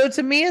 So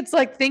to me, it's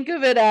like, think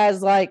of it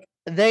as like,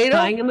 they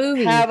don't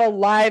have a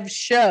live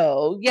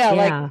show. Yeah.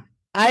 Like,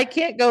 I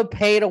can't go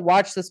pay to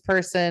watch this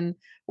person.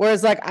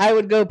 Whereas like I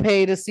would go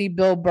pay to see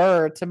Bill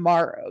Burr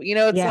tomorrow. You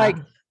know, it's like,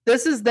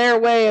 this is their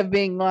way of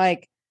being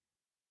like,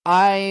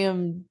 I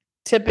am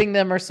tipping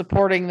them or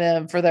supporting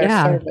them for their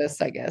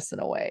service, I guess, in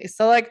a way.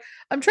 So like,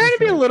 I'm trying to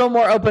be a little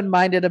more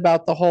open-minded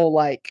about the whole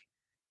like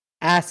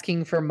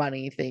asking for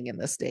money thing in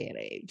this day and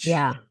age.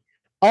 Yeah.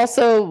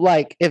 Also,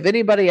 like, if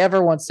anybody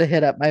ever wants to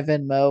hit up my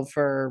Venmo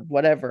for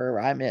whatever,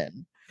 I'm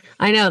in.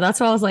 I know. That's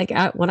why I was like,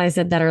 when I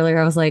said that earlier,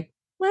 I was like,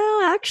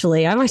 well,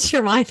 actually, I might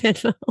share my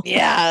Venmo.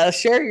 Yeah,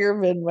 share your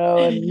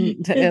Venmo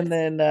and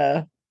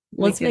then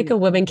let's make a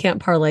Women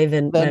Can't Parlay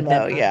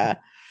Venmo. Yeah.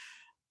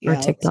 Or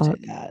TikTok.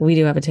 We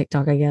do have a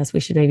TikTok, I guess. We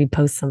should maybe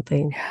post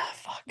something. Yeah,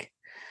 fuck.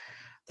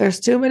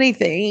 There's too many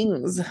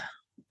things.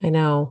 I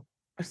know.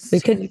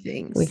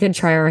 We could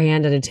try our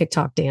hand at a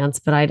TikTok dance,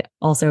 but I'd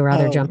also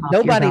rather jump off.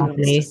 Nobody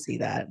wants to see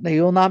that.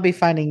 You will not be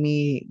finding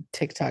me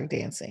TikTok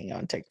dancing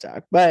on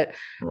TikTok. But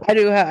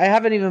I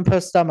haven't even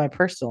posted on my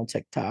personal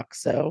TikTok,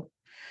 so.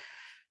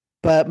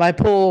 But my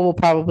pool will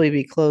probably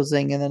be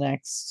closing in the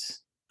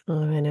next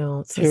I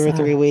know. 2 or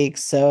 3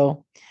 weeks.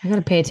 So I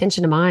gotta pay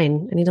attention to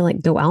mine. I need to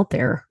like go out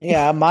there.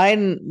 Yeah,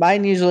 mine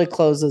usually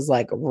closes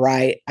like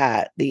right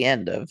at the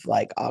end of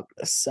like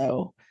August.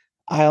 So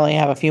I only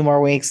have a few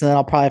more weeks and then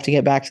I'll probably have to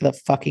get back to the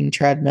fucking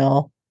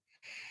treadmill,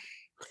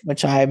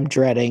 which I'm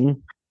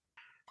dreading.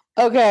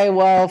 Okay,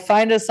 well,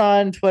 find us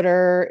on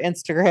Twitter,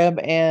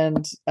 Instagram,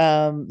 and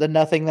the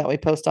nothing that we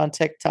post on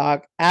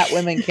TikTok at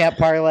Women Can't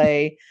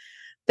Parlay.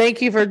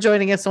 Thank you for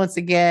joining us once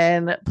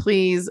again.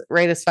 Please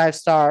rate us 5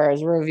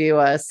 stars, review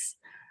us,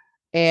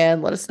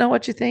 and let us know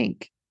what you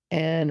think.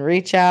 And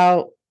reach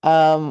out.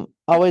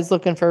 Always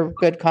looking for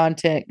good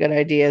content, good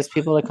ideas,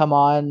 people to come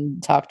on,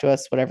 talk to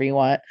us, whatever you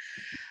want.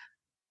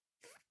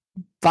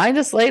 Find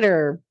us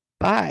later.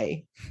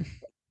 Bye.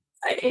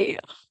 Bye.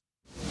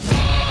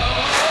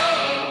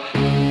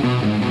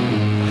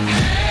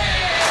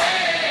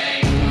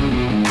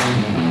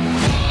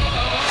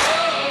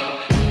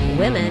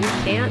 Women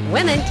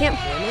can't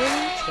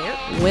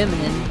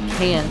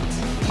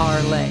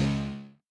parlay.